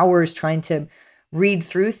spend hours trying to read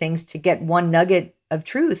through things to get one nugget of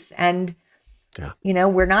truth. And,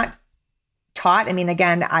 we're not taught. I mean,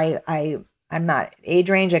 again, I'm not age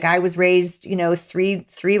range. Like I was raised,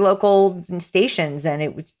 three local stations, and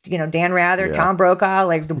it was, Dan Rather, Tom Brokaw,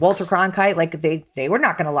 like the Walter Cronkite, like they were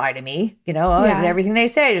not going to lie to me, everything they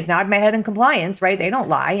say, just nod my head in compliance, right? They don't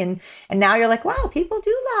lie. And now you're like, wow, people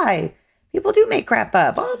do lie. People do make crap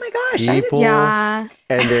up. Oh my gosh.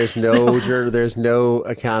 And there's no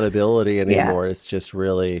accountability anymore. It's just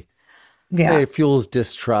really, it fuels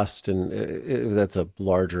distrust, and that's a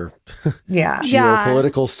larger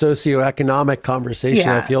geopolitical, socioeconomic conversation,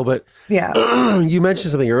 I feel. But you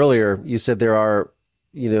mentioned something earlier. You said there are,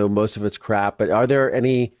 most of it's crap, but are there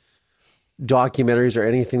any documentaries or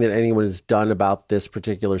anything that anyone has done about this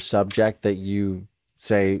particular subject that you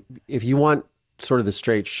say, if you want sort of the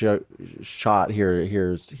straight shot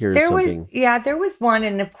here's something? There was one,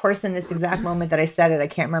 and of course in this exact moment that I said it, I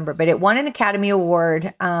can't remember, but it won an Academy Award.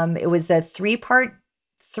 It was a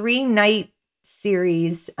 3-night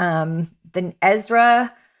series. The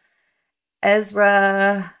Ezra.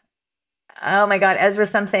 Oh my God, Ezra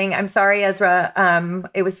something. I'm sorry, Ezra.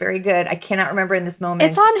 It was very good. I cannot remember in this moment.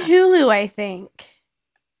 It's on Hulu, I think.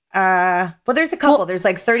 Well, there's a couple. Well, there's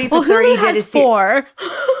like 30 for 30 Hulu has 4.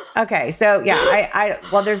 Okay, so yeah,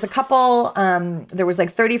 well, there's a couple. There was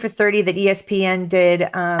like 30 for 30 that ESPN did.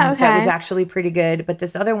 That was actually pretty good. But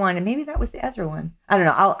this other one, and maybe that was the Ezra one. I don't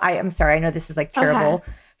know. I'm sorry. I know this is like terrible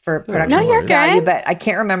for production value, but I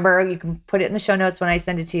can't remember. You can put it in the show notes when I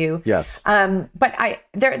send it to you. Yes. But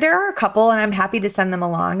there are a couple, and I'm happy to send them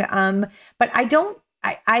along. But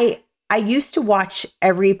I used to watch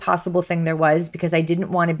every possible thing there was because I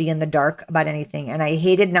didn't want to be in the dark about anything. And I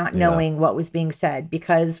hated not knowing what was being said,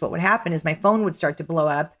 because what would happen is my phone would start to blow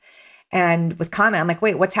up, and with comment, I'm like,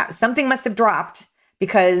 wait, what's happening? Something must have dropped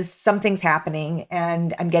because something's happening,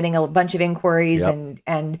 and I'm getting a bunch of inquiries.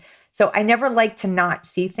 And so I never like to not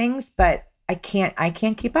see things, but I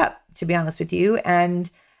can't keep up, to be honest with you. And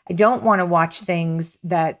I don't want to watch things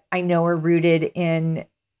that I know are rooted in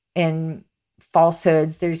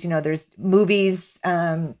falsehoods. There's movies,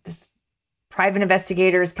 this private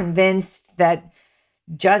investigator is convinced that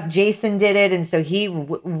just Jason did it, and so he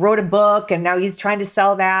wrote a book, and now he's trying to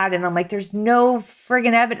sell that. And I'm like, there's no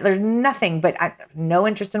friggin' evidence. There's nothing, but I have no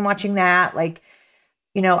interest in watching that. Like,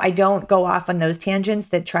 I don't go off on those tangents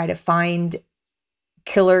that try to find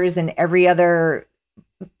killers in every other,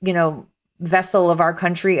 vessel of our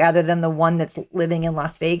country other than the one that's living in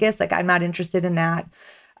Las Vegas. Like, I'm not interested in that.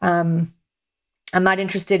 I'm not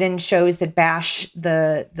interested in shows that bash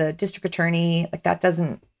the district attorney. Like, I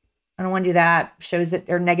don't want to do that. Shows that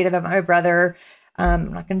are negative about my brother.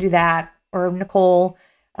 I'm not going to do that, or Nicole,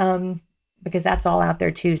 because that's all out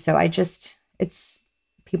there too. So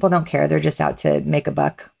people don't care. They're just out to make a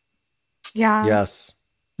buck. Yeah. Yes.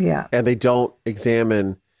 Yeah. And they don't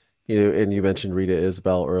examine, and you mentioned Rita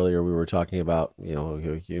Isbell earlier. We were talking about,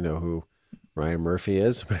 who Ryan Murphy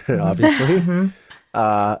is, obviously.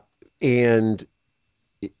 And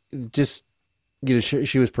just,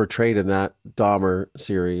 she was portrayed in that Dahmer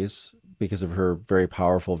series because of her very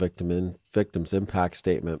powerful victims impact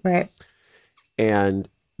statement. Right. And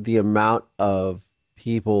the amount of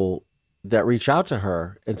people that reach out to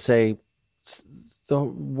her and say the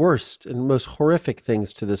worst and most horrific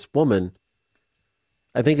things to this woman.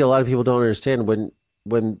 I think a lot of people don't understand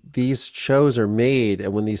when these shows are made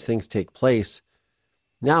and when these things take place.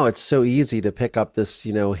 Now it's so easy to pick up this,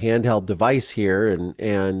 handheld device here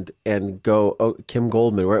and go, oh, Kim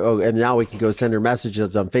Goldman, and now we can go send her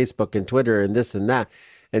messages on Facebook and Twitter and this and that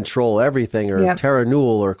and troll everything, or Tara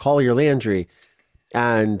Newell or Collier Landry.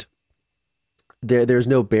 And there's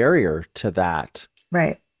no barrier to that.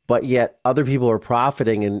 Right. But yet other people are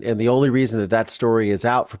profiting. And the only reason that story is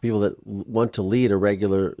out for people that want to lead a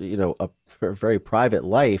regular, a very private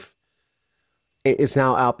life, it's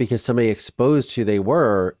now out because somebody exposed who they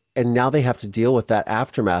were, and now they have to deal with that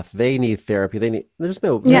aftermath. They need therapy.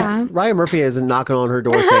 Ryan Murphy isn't knocking on her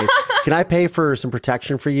door saying, can I pay for some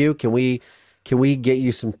protection for you? Can we get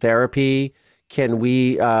you some therapy? Can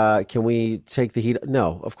we take the heat?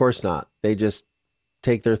 No, of course not. They just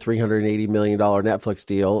take their $380 million Netflix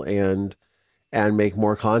deal and make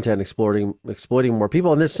more content exploiting more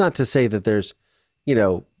people. And it's not to say that there's,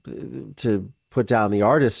 to put down the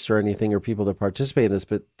artists or anything, or people that participate in this,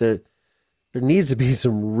 but there needs to be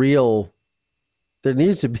some,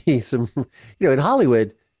 in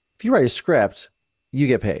Hollywood, if you write a script, you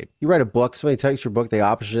get paid. You write a book, somebody takes your book, they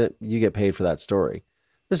option it, you get paid for that story.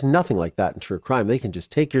 There's nothing like that in true crime. They can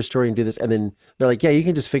just take your story and do this, and then they're like, yeah, you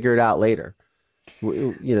can just figure it out later.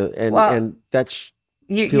 And that's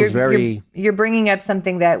feels very. You're bringing up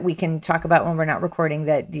something that we can talk about when we're not recording,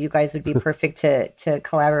 that you guys would be perfect to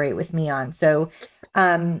collaborate with me on. So,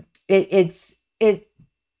 it's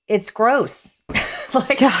gross.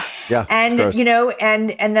 Yeah, and gross.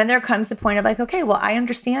 and then there comes the point of like, okay, well, I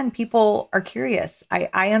understand people are curious.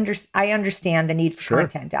 I understand the need for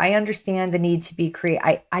content. I understand the need to be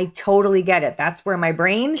creative. I totally get it. That's where my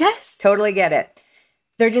brain, totally get it.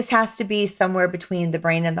 There just has to be somewhere between the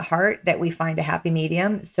brain and the heart that we find a happy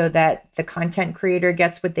medium, so that the content creator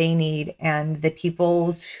gets what they need and the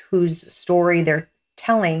people whose story they're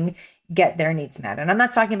telling get their needs met. And I'm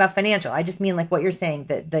not talking about financial. I just mean like what you're saying,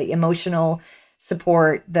 the emotional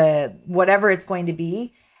support, the whatever it's going to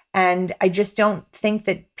be. And I just don't think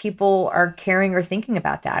that people are caring or thinking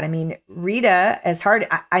about that. I mean, Rita,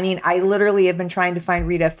 I literally have been trying to find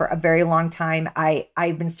Rita for a very long time.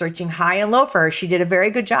 I've been searching high and low for her. She did a very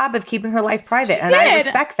good job of keeping her life private. I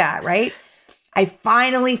respect that, right? I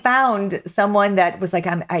finally found someone that was like,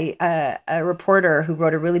 a reporter who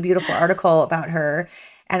wrote a really beautiful article about her.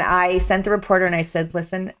 And I sent the reporter and I said,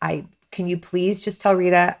 listen, can you please just tell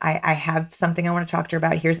Rita, I have something I want to talk to her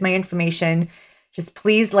about. Here's my information. Just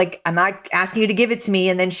please, like, I'm not asking you to give it to me.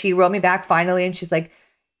 And then she wrote me back finally. And she's like,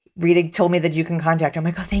 Rita told me that you can contact her. I'm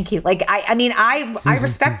like, oh, thank you. Like, I mean, I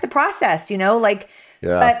respect the process, like,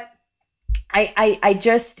 but I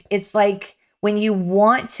just, it's like when you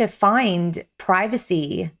want to find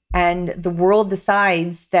privacy and the world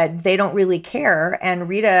decides that they don't really care. And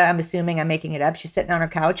Rita, I'm assuming, I'm making it up, she's sitting on her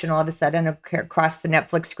couch and all of a sudden across the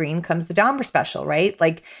Netflix screen comes the Dahmer special, right?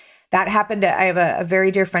 Like that happened. I have a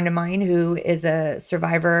very dear friend of mine who is a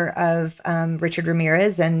survivor of Richard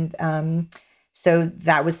Ramirez. And so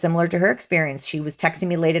that was similar to her experience. She was texting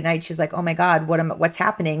me late at night. She's like, oh my God, what's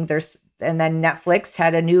happening? And then Netflix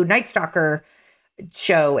had a new Night Stalker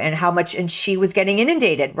show and she was getting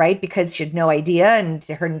inundated, right? Because she had no idea and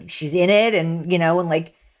she's in it and, and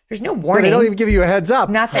like, there's no warning. They don't even give you a heads up.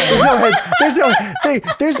 Nothing.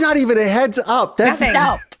 There's not even a heads up. That's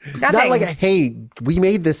Nothing. Not like, hey, we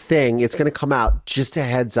made this thing. It's going to come out. Just a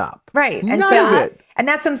heads up. Right. None of it. And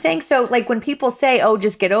that's what I'm saying. So like when people say, oh,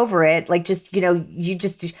 just get over it, like just, you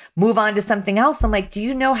just move on to something else. I'm like, do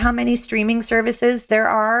you know how many streaming services there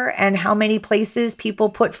are and how many places people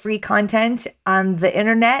put free content on the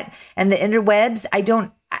internet and the interwebs?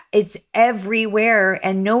 It's everywhere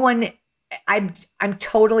and no one, I'm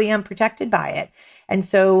totally unprotected by it. And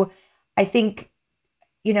so I think,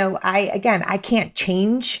 I can't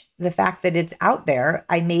change the fact that it's out there.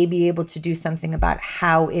 I may be able to do something about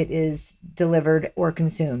how it is delivered or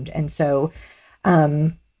consumed. And so,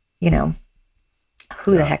 who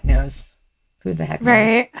the heck knows? Who the heck knows?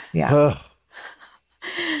 Right. Yeah.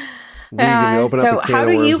 We can open up a can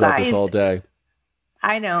of worms about this all day.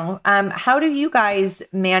 I know. How do you guys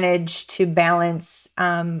manage to balance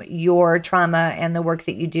your trauma and the work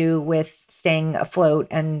that you do with staying afloat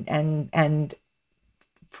and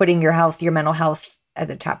putting your mental health at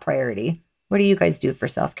the top priority? What do you guys do for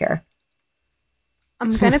self-care?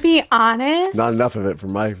 I'm going to be honest. Not enough of it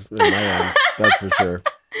from my end. That's for sure.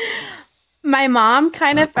 My mom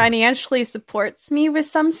kind of financially supports me with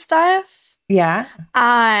some stuff. Yeah.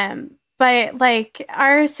 But like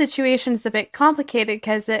our situation's a bit complicated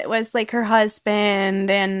because it was like her husband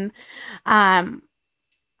and I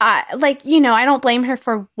don't blame her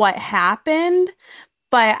for what happened,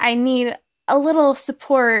 but I need a little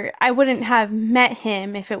support. I wouldn't have met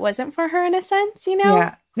him if it wasn't for her in a sense,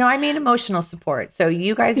 Yeah. No, I mean emotional support. So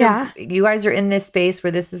you guys are in this space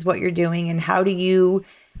where this is what you're doing, and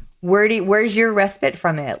where's your respite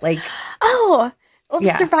from it? Like,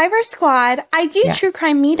 Survivor Squad. I do true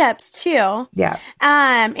crime meetups too. Yeah.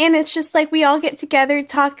 And it's just like we all get together,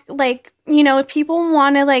 talk, like, if people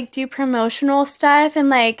want to like do promotional stuff and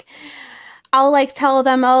like I'll like tell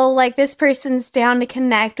them, oh, like this person's down to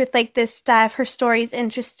connect with like this stuff. Her story's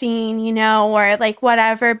interesting, or like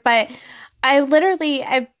whatever. But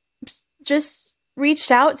I just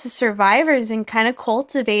reached out to survivors and kind of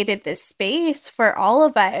cultivated this space for all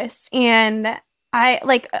of us. And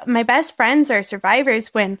my best friends are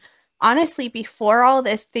survivors when honestly, before all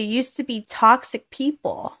this, they used to be toxic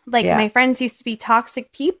people. My friends used to be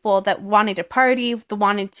toxic people that wanted to party, that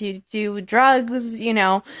wanted to do drugs,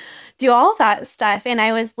 do all that stuff. And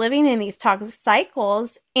I was living in these toxic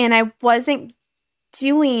cycles and I wasn't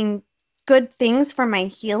doing good things for my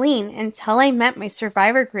healing until I met my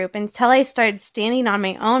survivor group, until I started standing on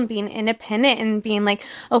my own, being independent and being like,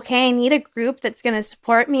 okay, I need a group that's going to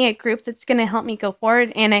support me, a group that's going to help me go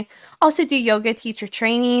forward. And I also do yoga teacher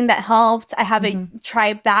training that helped. I have a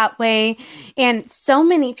tribe that way. And so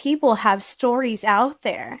many people have stories out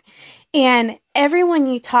there. And everyone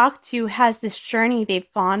you talk to has this journey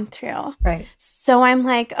they've gone through. Right. So I'm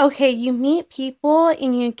like, okay, you meet people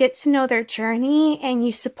and you get to know their journey and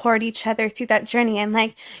you support each other through that journey. And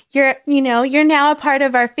like, you're now a part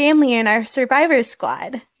of our family and our survivor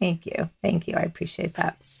squad. Thank you. Thank you. I appreciate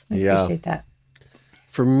that. Appreciate that.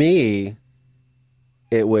 For me,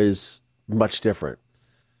 it was much different.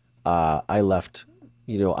 I left,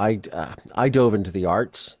 I dove into the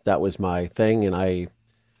arts. That was my thing. And I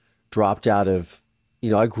dropped out of,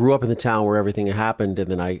 I grew up in the town where everything happened. And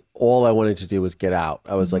then all I wanted to do was get out.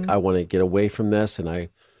 I was like, I want to get away from this. And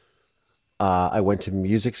I went to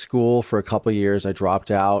music school for a couple of years. I dropped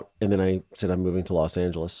out. And then I said, I'm moving to Los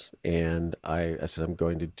Angeles. And I said, I'm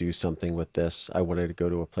going to do something with this. I wanted to go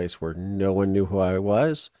to a place where no one knew who I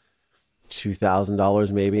was.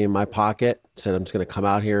 $2,000 maybe in my pocket. Said, I'm just going to come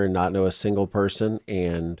out here and not know a single person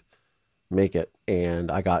and make it. And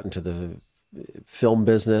I got into the film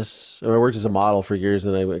business. I worked as a model for years,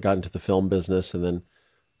 and then I got into the film business, and then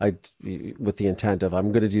with the intent of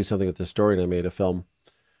I'm going to do something with this story, and I made a film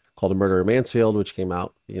called A Murder in Mansfield, which came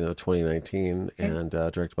out, 2019, and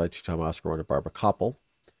directed by two-time Oscar winner Barbara Koppel.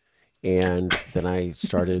 And then I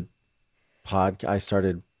started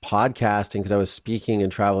podcasting because I was speaking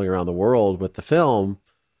and traveling around the world with the film.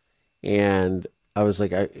 And I was like,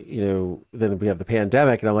 then we have the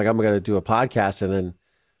pandemic, and I'm like, I'm going to do a podcast. And then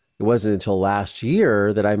it wasn't until last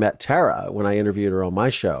year that I met Tara when I interviewed her on my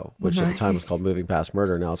show, which at the time was called Moving Past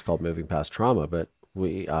Murder. Now it's called Moving Past Trauma. But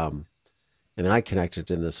and then I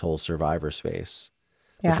connected in this whole survivor space.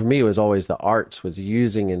 Yeah. But for me, it was always the arts, was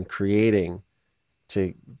using and creating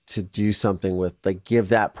to do something with, like, give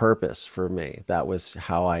that purpose for me. That was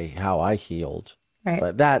how I healed. Right.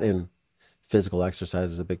 But that and physical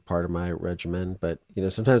exercise is a big part of my regimen. But,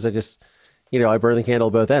 sometimes I just, I burn the candle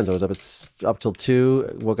at both ends. I was up till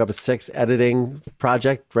 2, woke up at 6, editing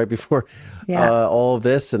project right before all of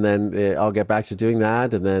this. And then I'll get back to doing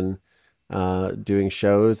that, and then doing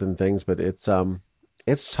shows and things. But it's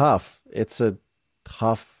tough. It's a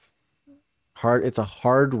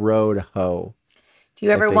hard road hoe. Do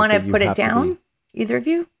you ever want to put it down? Either of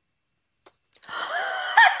you?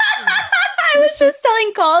 I was just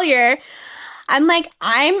telling Collier, I'm like,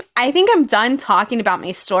 I think I'm done talking about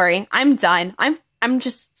my story. I'm done. I'm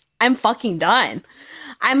fucking done.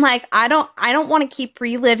 I'm like, I don't want to keep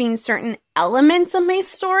reliving certain elements of my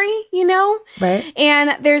story, Right.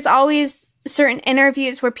 And there's always certain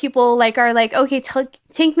interviews where people are like, okay,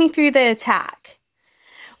 take me through the attack.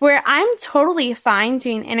 Where I'm totally fine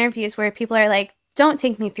doing interviews where people are like, don't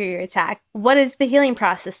take me through your attack. What is the healing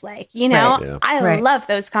process like? Right, yeah. I love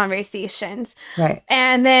those conversations. Right.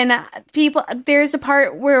 And then there's a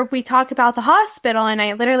part where we talk about the hospital, and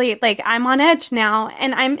I literally, I'm on edge now,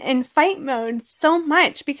 and I'm in fight mode so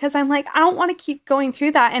much because I'm like, I don't want to keep going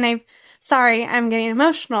through that. And I'm getting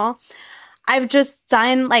emotional. I've just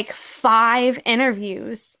done 5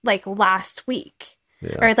 interviews last week.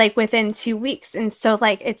 Yeah. Or within 2 weeks. And so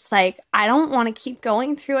it's I don't want to keep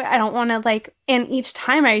going through it. I don't want to and each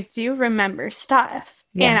time I do remember stuff.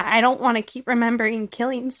 Yeah. And I don't want to keep remembering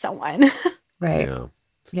killing someone. Right.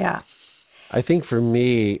 Yeah. I think for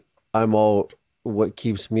me, what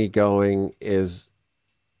keeps me going is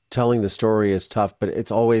telling the story is tough, but it's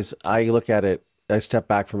always, I look at it, I step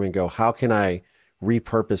back from it and go, how can I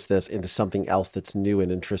repurpose this into something else that's new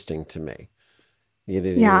and interesting to me?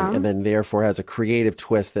 And then therefore has a creative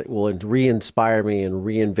twist that will re-inspire me and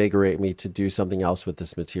reinvigorate me to do something else with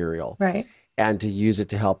this material. Right. And to use it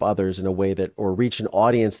to help others in a way that, or reach an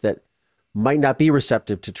audience that might not be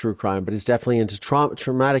receptive to true crime, but is definitely into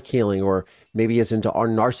traumatic healing, or maybe is into our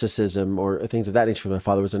narcissism or things of that nature. My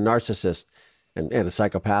father was a narcissist and a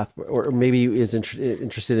psychopath, or maybe is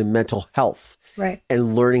interested in mental health. Right.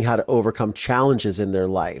 And learning how to overcome challenges in their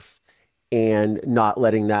life and not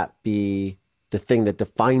letting that be the thing that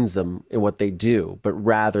defines them in what they do, but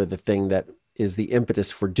rather the thing that is the impetus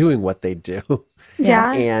for doing what they do.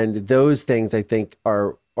 Yeah. And those things, I think,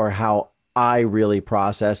 are how I really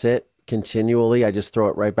process it continually. I just throw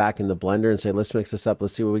it right back in the blender and say, let's mix this up.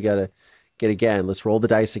 Let's see what we got to get again. Let's roll the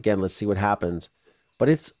dice again. Let's see what happens. But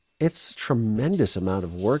it's a tremendous amount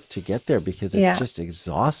of work to get there, because it's just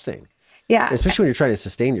exhausting. Yeah. Especially when you're trying to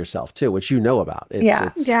sustain yourself too, which about.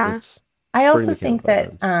 It's I also think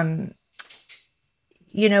that,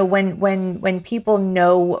 when people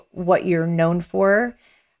know what you're known for,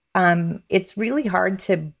 it's really hard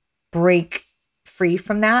to break free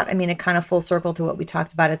from that. I mean, it kind of full circle to what we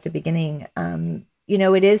talked about at the beginning.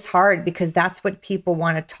 It is hard because that's what people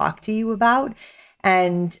want to talk to you about.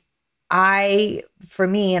 And I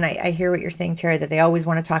hear what you're saying, Tara, that they always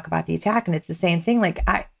want to talk about the attack. And it's the same thing.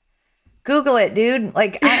 Google it, dude.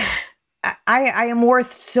 I am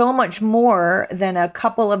worth so much more than a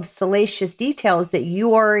couple of salacious details that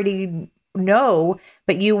you already know,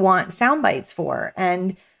 but you want sound bites for.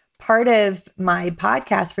 And part of my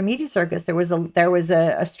podcast for Media Circus, there was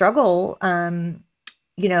a struggle,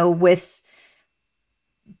 with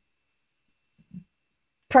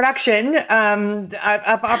production,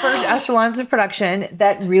 upper echelons of production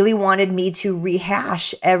that really wanted me to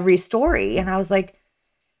rehash every story. And I was like,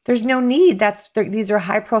 there's no need. These are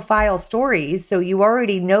high profile stories. So you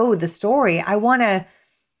already know the story. I want a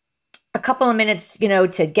couple of minutes,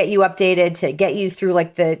 to get you updated, to get you through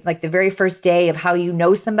the very first day of how you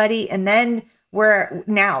know somebody. And then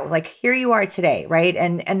here you are today. Right.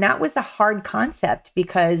 And that was a hard concept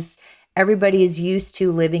because everybody is used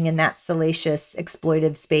to living in that salacious,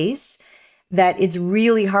 exploitive space, that it's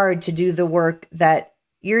really hard to do the work that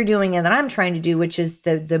you're doing and that I'm trying to do, which is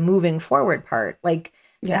the moving forward part.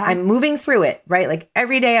 Yeah. I'm moving through it, right? Like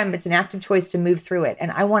every day it's an active choice to move through it.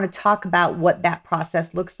 And I want to talk about what that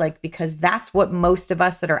process looks like, because that's what most of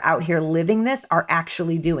us that are out here living this are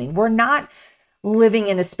actually doing. We're not living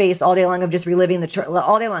in a space all day long of just reliving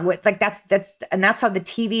all day long. Like that's how the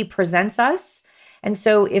TV presents us. And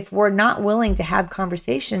so if we're not willing to have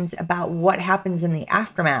conversations about what happens in the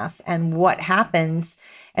aftermath and what happens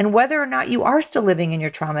and whether or not you are still living in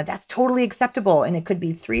your trauma, that's totally acceptable. And it could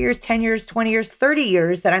be 3 years, 10 years, 20 years, 30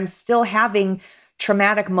 years that I'm still having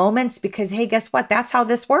traumatic moments because, hey, guess what? That's how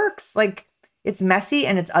this works. Like it's messy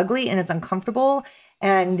and it's ugly and it's uncomfortable.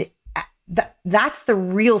 And that's the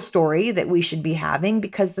real story that we should be having,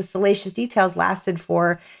 because the salacious details lasted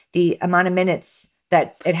for the amount of minutes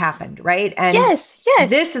that it happened, right? And yes.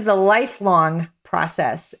 This is a lifelong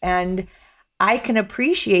process. And I can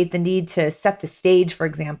appreciate the need to set the stage, for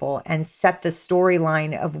example, and set the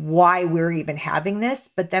storyline of why we're even having this.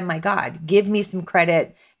 But then, my God, give me some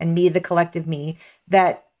credit, and me, the collective me,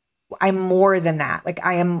 that I'm more than that. Like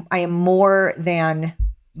I am more than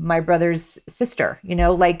my brother's sister,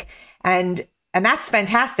 and that's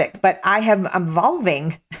fantastic. But I'm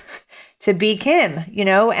evolving to be Kim,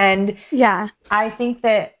 and I think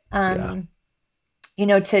that, and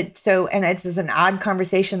this is an odd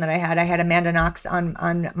conversation that I had Amanda Knox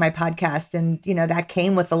on my podcast, and, that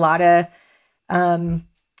came with a lot of,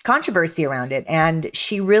 controversy around it. And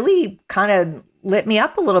she really kind of lit me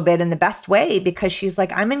up a little bit in the best way, because she's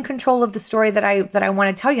like, I'm in control of the story that I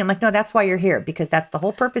want to tell you. I'm like, no, that's why you're here, because that's the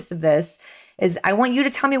whole purpose of this. Is I want you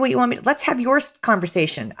to tell me what you want me to. Let's have your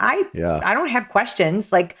conversation. I don't have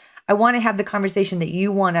questions. Like, I want to have the conversation that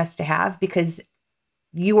you want us to have, because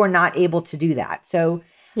you are not able to do that. So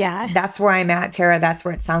that's where I'm at, Tara. That's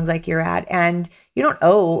where it sounds like you're at. And you don't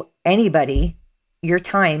owe anybody your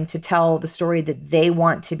time to tell the story that they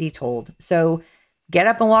want to be told. So get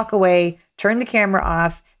up and walk away, turn the camera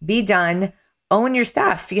off, be done, own your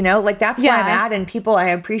stuff, like that's where I'm at. And people, I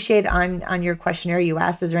appreciate on your questionnaire you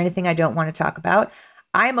asked, is there anything I don't want to talk about?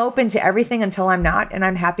 I'm open to everything until I'm not. And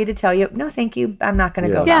I'm happy to tell you, no, thank you. I'm not going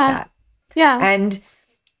to go about that. Yeah. And,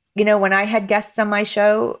 when I had guests on my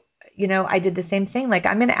show, I did the same thing. Like,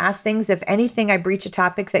 I'm going to ask things. If anything, I breach a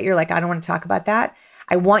topic that you're like, I don't want to talk about that.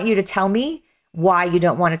 I want you to tell me why you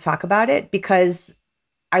don't want to talk about it, because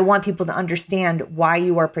I want people to understand why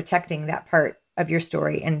you are protecting that part of your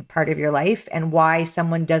story and part of your life, and why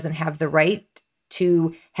someone doesn't have the right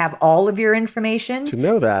to have all of your information. To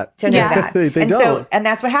know that. They don't. So, and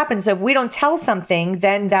that's what happens. So if we don't tell something,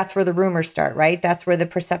 then that's where the rumors start, right? That's where the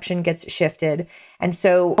perception gets shifted. And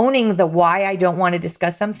so owning the why I don't want to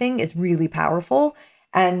discuss something is really powerful.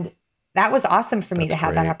 And that was awesome for me to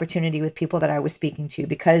have that opportunity with people that I was speaking to,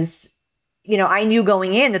 because I knew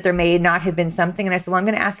going in that there may not have been something. And I said, well, I'm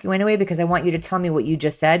going to ask you anyway, because I want you to tell me what you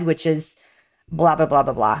just said, which is blah, blah, blah,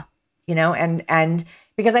 blah, blah, and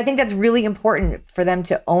because I think that's really important for them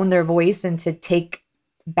to own their voice and to take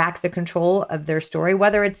back the control of their story,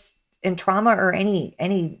 whether it's in trauma or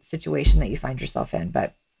any situation that you find yourself in.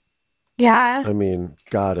 But yeah, I mean,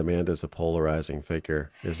 God, Amanda's a polarizing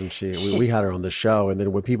figure, isn't she? We had her on the show, and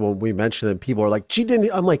then when we mentioned it, people are like, she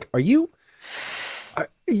didn't. I'm like, are you?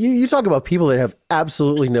 You talk about people that have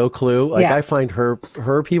absolutely no clue. Like I find her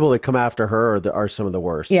people that come after her are some of the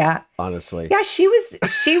worst. Yeah, honestly. Yeah, she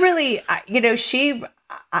really,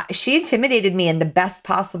 she intimidated me in the best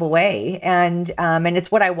possible way, and it's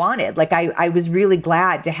what I wanted. Like I was really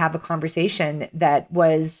glad to have a conversation that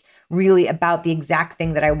was really about the exact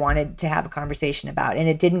thing that I wanted to have a conversation about, and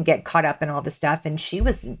it didn't get caught up in all the stuff. And she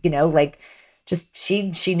was, just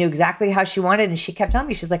she knew exactly how she wanted, and she kept telling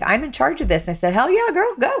me, she's like, I'm in charge of this. And I said, hell yeah,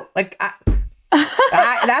 girl, go. Like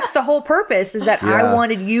that's the whole purpose, is that I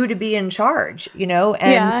wanted you to be in charge,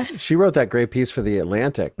 and she wrote that great piece for the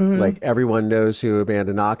Atlantic. Mm-hmm. Like, everyone knows who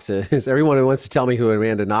Amanda Knox is. Everyone who wants to tell me who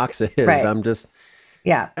Amanda Knox is. Right. I'm just,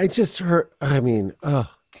 I just heard, I mean, I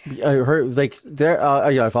heard like there,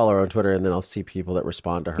 I follow her on Twitter, and then I'll see people that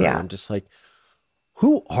respond to her. And I'm just like,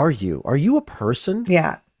 who are you? Are you a person?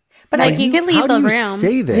 Yeah. But like, you can leave the room. How do you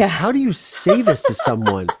say this? How do you say this to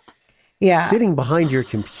someone sitting behind your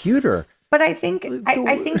computer? But I think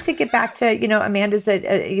I think to get back to, Amanda's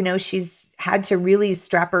she's had to really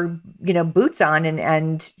strap her, boots on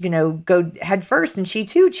and go head first. And she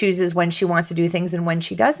too chooses when she wants to do things and when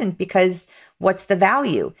she doesn't, because what's the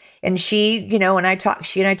value? And she and I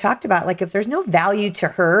talked about, like, if there's no value to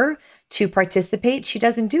her to participate, she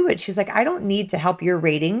doesn't do it. She's like, I don't need to help your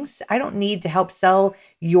ratings. I don't need to help sell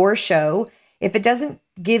your show. If it doesn't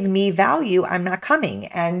give me value, I'm not coming.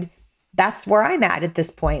 And that's where I'm at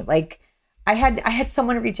this point. Like, I had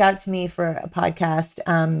someone reach out to me for a podcast,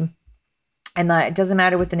 And it doesn't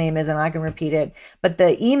matter what the name is, and I can repeat it. But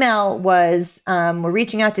the email was, we're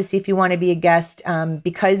reaching out to see if you want to be a guest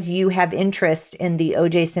because you have interest in the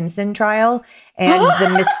O.J. Simpson trial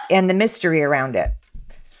and the mystery around it.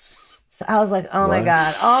 So I was like, oh my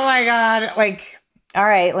God. Like, all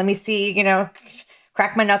right, let me see,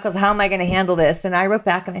 crack my knuckles. How am I going to handle this? And I wrote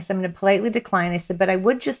back and I said, I'm going to politely decline. I said, but I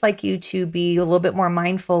would just like you to be a little bit more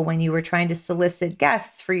mindful when you were trying to solicit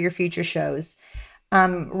guests for your future shows.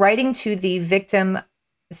 Writing to the victim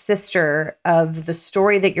sister of the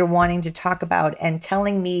story that you're wanting to talk about and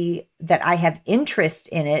telling me that I have interest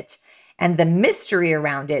in it and the mystery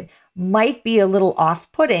around it might be a little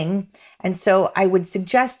off-putting. And so I would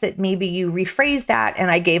suggest that maybe you rephrase that. And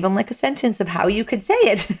I gave him like a sentence of how you could say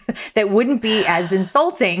it that wouldn't be as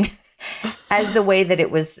insulting as the way that it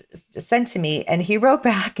was sent to me. And he wrote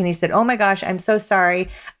back and he said, oh my gosh, I'm so sorry.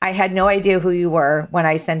 I had no idea who you were when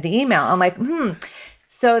I sent the email. I'm like,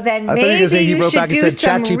 So then maybe you should do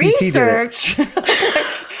some research before.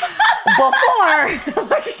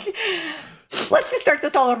 Let's just start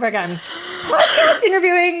this all over again. Podcast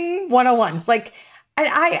interviewing 101.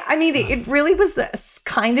 I mean, it really was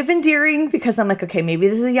kind of endearing because I'm like, okay, maybe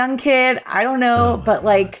this is a young kid. I don't know, but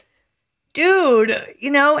dude,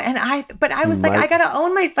 and I was like, I gotta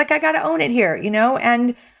own it here,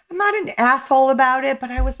 and I'm not an asshole about it,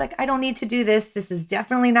 but I was like, I don't need to do this. This is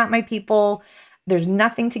definitely not my people. There's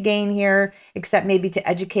nothing to gain here except maybe to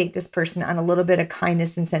educate this person on a little bit of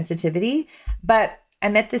kindness and sensitivity. But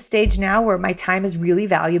I'm at this stage now where my time is really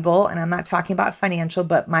valuable, and I'm not talking about financial,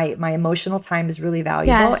 but my emotional time is really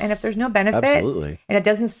valuable. Yes. And if there's no benefit and it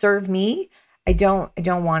doesn't serve me, I don't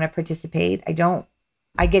want to participate. I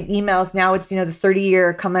get emails now. It's, the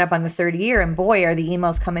 30-year coming up on the 30 year, and boy, are the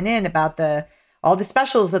emails coming in about all the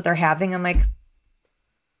specials that they're having. I'm like,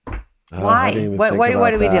 why? What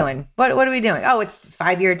are we doing? What are we doing? Oh, it's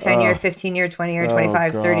 5-year, 10-year, 15-year, 20-year,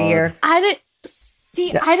 25, 30-year. I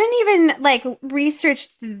didn't even research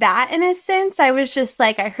that in a sense. I was just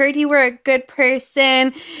like, I heard you were a good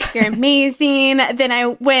person. You're amazing. Then I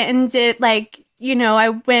went and did I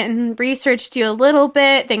went and researched you a little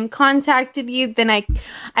bit, then contacted you. Then I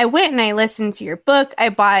went and I listened to your book. I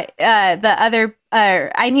bought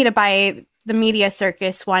I need to buy the Media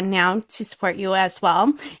Circus one now to support you as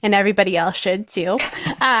well. And everybody else should too.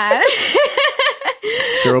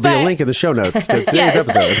 There will be a link in the show notes to today's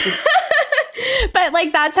episode. But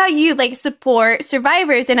that's how you support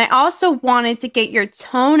survivors. And I also wanted to get your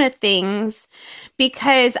tone of things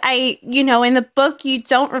because in the book, you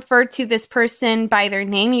don't refer to this person by their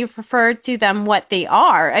name. You refer to them what they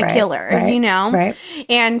are, a killer, Right.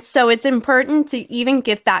 And so it's important to even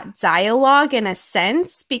get that dialogue in a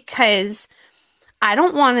sense because I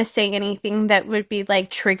don't want to say anything that would be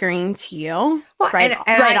triggering to you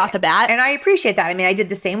right off the bat. And I appreciate that. I mean, I did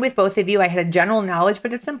the same with both of you. I had a general knowledge,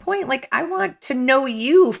 but at some point, I want to know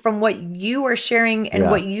you from what you are sharing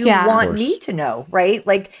and what you want me to know, right?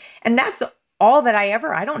 And that's all that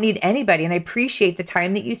I don't need anybody. And I appreciate the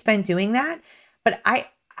time that you spend doing that. But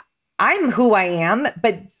I'm who I am.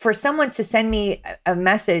 But for someone to send me a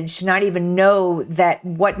message, not even know that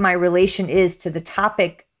what my relation is to the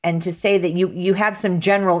topic and to say that you have some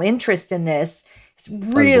general interest in this, it's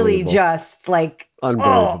really just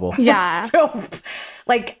unbelievable. Yeah. So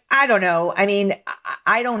I don't know. I mean,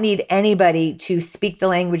 I don't need anybody to speak the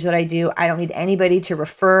language that I do. I don't need anybody to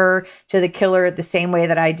refer to the killer the same way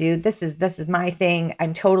that I do. This is my thing.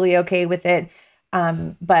 I'm totally okay with it.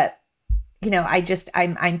 But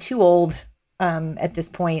I'm too old at this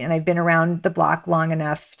point, and I've been around the block long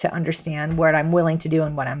enough to understand what I'm willing to do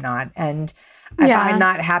and what I'm not. And if I'm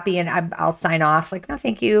not happy and I'll sign off no,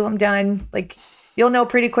 thank you. I'm done. You'll know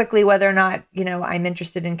pretty quickly whether or not, I'm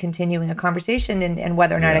interested in continuing a conversation and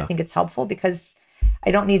whether or not I think it's helpful because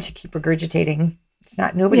I don't need to keep regurgitating. It's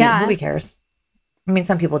not, nobody cares. I mean,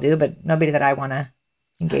 some people do, but nobody that I want to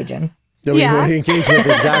engage in. Nobody you want to engage with,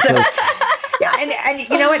 exactly. And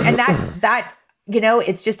you know what? And that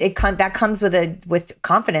it's just, that comes with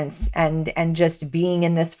confidence and just being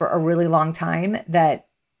in this for a really long time that,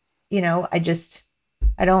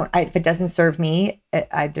 if it doesn't serve me,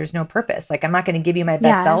 there's no purpose. I'm not going to give you my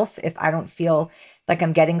best self if I don't feel like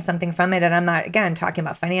I'm getting something from it. And I'm not, again, talking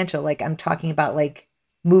about financial, I'm talking about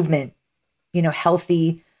movement,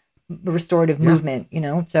 healthy, restorative movement,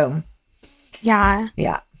 so. Yeah.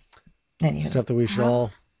 Yeah. Anyway. Stuff that we should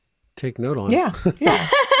all take note on. Yeah. Yeah.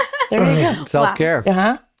 There you go. Self-care. Wow.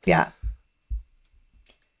 Uh-huh. Yeah.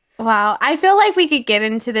 Wow. I feel like we could get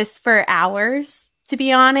into this for hours, to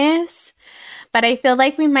be honest. But I feel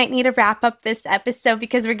like we might need to wrap up this episode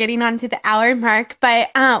because we're getting on to the hour mark. But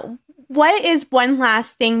what is one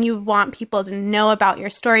last thing you want people to know about your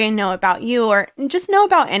story and know about you, or just know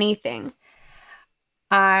about anything?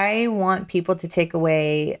 I want people to take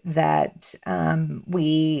away that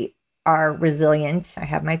we are resilient. I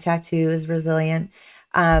have my tattoo as resilient.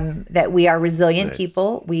 That we are resilient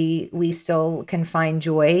people. We still can find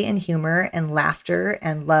joy and humor and laughter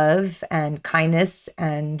and love and kindness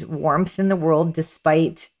and warmth in the world,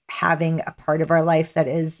 despite having a part of our life that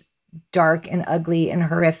is dark and ugly and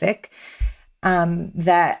horrific.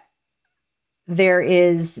 That there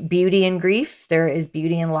is beauty in grief, there is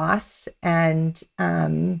beauty in loss, and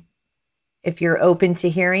if you're open to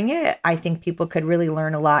hearing it, I think people could really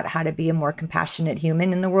learn a lot how to be a more compassionate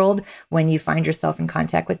human in the world when you find yourself in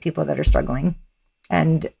contact with people that are struggling.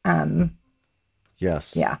 And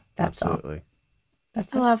yes, yeah, that's absolutely. All.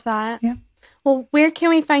 That's I love that. Yeah. Well, where can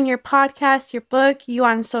we find your podcast, your book, you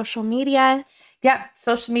on social media? Yeah,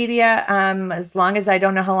 social media. As long as I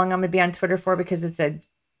don't know how long I'm going to be on Twitter for, because it's a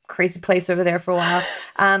crazy place over there for a while.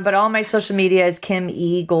 But all my social media is Kim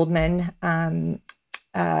E. Goldman.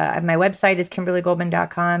 My website is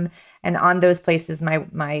kimberlygoldman.com. And on those places, my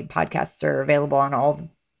podcasts are available on all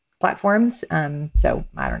platforms. So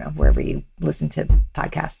I don't know, wherever you listen to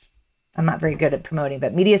podcasts. I'm not very good at promoting,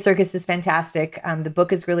 but Media Circus is fantastic. The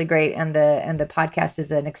book is really great. And the podcast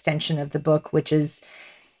is an extension of the book, which is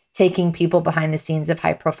taking people behind the scenes of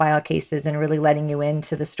high profile cases and really letting you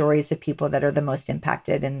into the stories of people that are the most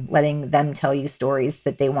impacted and letting them tell you stories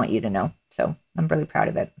that they want you to know. So I'm really proud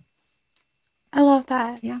of it. I love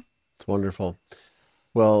that. Yeah. It's wonderful.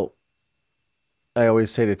 Well, I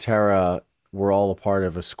always say to Tara, we're all a part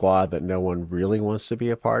of a squad that no one really wants to be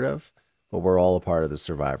a part of, but we're all a part of the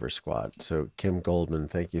Survivor Squad. So Kim Goldman,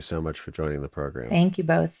 thank you so much for joining the program. Thank you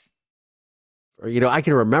both. You know, I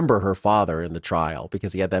can remember her father in the trial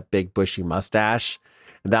because he had that big bushy mustache.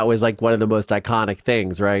 And that was like one of the most iconic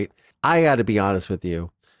things, right? I got to be honest with you.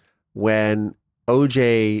 When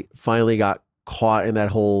OJ finally got caught in that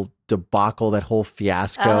whole debacle, that whole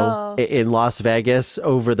fiasco in Las Vegas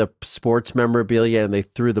over the sports memorabilia, and they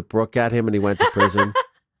threw the brook at him and he went to prison.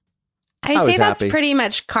 I say that's pretty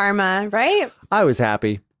much karma, right? I was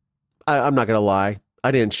happy. I'm not going to lie. I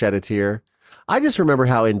didn't shed a tear. I just remember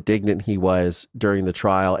how indignant he was during the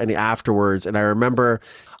trial and afterwards. And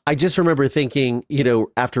I just remember thinking, you know,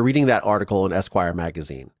 after reading that article in Esquire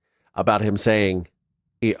magazine about him saying,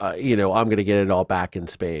 you know, I'm going to get it all back in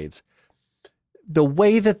spades. The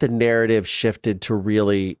way that the narrative shifted to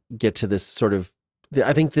really get to this sort of,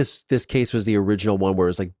 I think this case was the original one where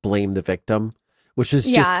it was like blame the victim, which was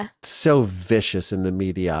just so vicious in the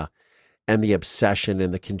media and the obsession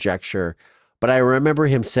and the conjecture. But I remember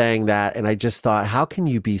him saying that, and I just thought, how can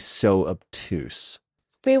you be so obtuse?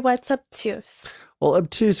 Wait, what's obtuse? Well,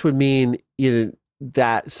 obtuse would mean, you know,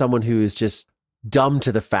 that someone who is just dumb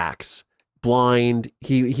to the facts, blind.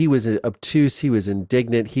 He was obtuse. He was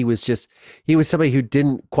indignant. He was somebody who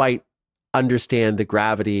didn't quite understand the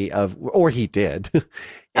gravity of, or he did.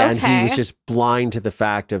 And he was just blind to the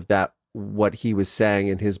fact of that, what he was saying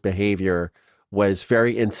and his behavior was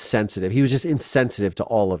very insensitive. He was just insensitive to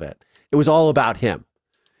all of it. It was all about him.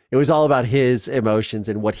 It was all about his emotions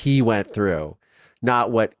and what he went through,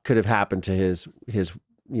 not what could have happened to his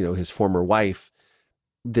former wife,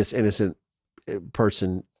 this innocent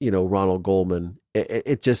person, you know, Ronald Goldman.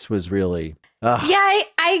 It just was really. Yeah,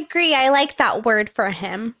 I agree. I like that word for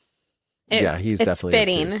him. He's definitely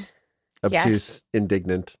fitting. Obtuse,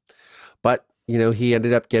 indignant. But, you know, he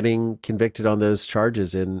ended up getting convicted on those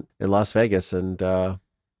charges in Las Vegas. And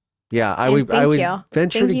I would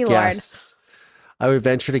venture to guess. I would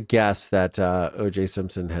venture to guess that O.J.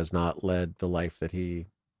 Simpson has not led the life that he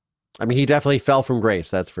definitely fell from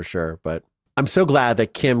grace, that's for sure. But I'm so glad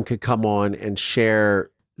that Kim could come on and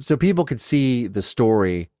share so people could see the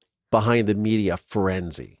story behind the media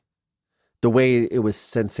frenzy, the way it was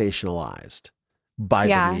sensationalized by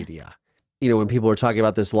the media. You know, when people were talking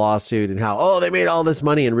about this lawsuit and how, they made all this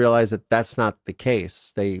money, and realized that that's not the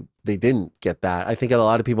case. They didn't get that. I think a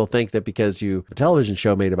lot of people think that because a television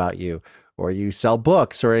show made about you, or you sell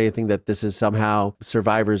books or anything, that this is somehow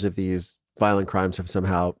survivors of these violent crimes have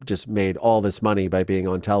somehow just made all this money by being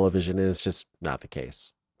on television. And it's just not the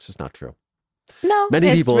case. It's just not true. No,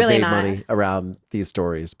 many people really have made money around these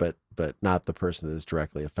stories, but not the person that is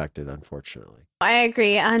directly affected, unfortunately. I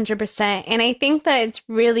agree 100%. And I think that it's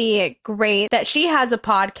really great that she has a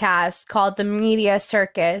podcast called The Media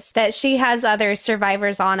Circus, that she has other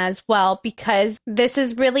survivors on as well, because this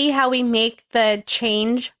is really how we make the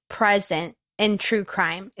change present in true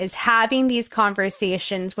crime, is having these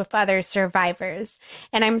conversations with other survivors.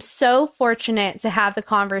 And I'm so fortunate to have the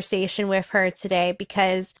conversation with her today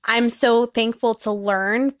because I'm so thankful to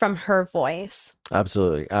learn from her voice.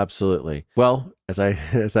 Absolutely. Absolutely. Well, as I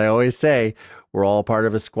always say, we're all part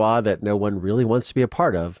of a squad that no one really wants to be a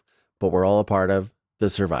part of, but we're all a part of the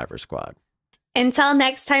Survivor Squad. Until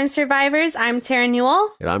next time, survivors, I'm Tara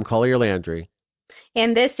Newell. And I'm Collier Landry.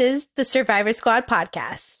 And this is the Survivor Squad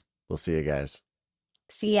podcast. We'll see you guys.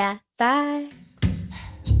 See ya. Bye.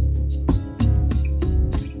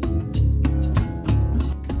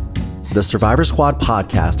 The Survivor Squad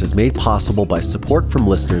podcast is made possible by support from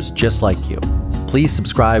listeners just like you. Please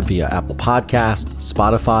subscribe via Apple Podcasts,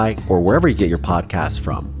 Spotify, or wherever you get your podcasts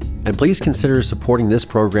from. And please consider supporting this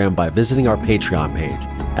program by visiting our Patreon page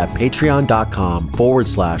at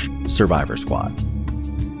patreon.com/Survivor Squad.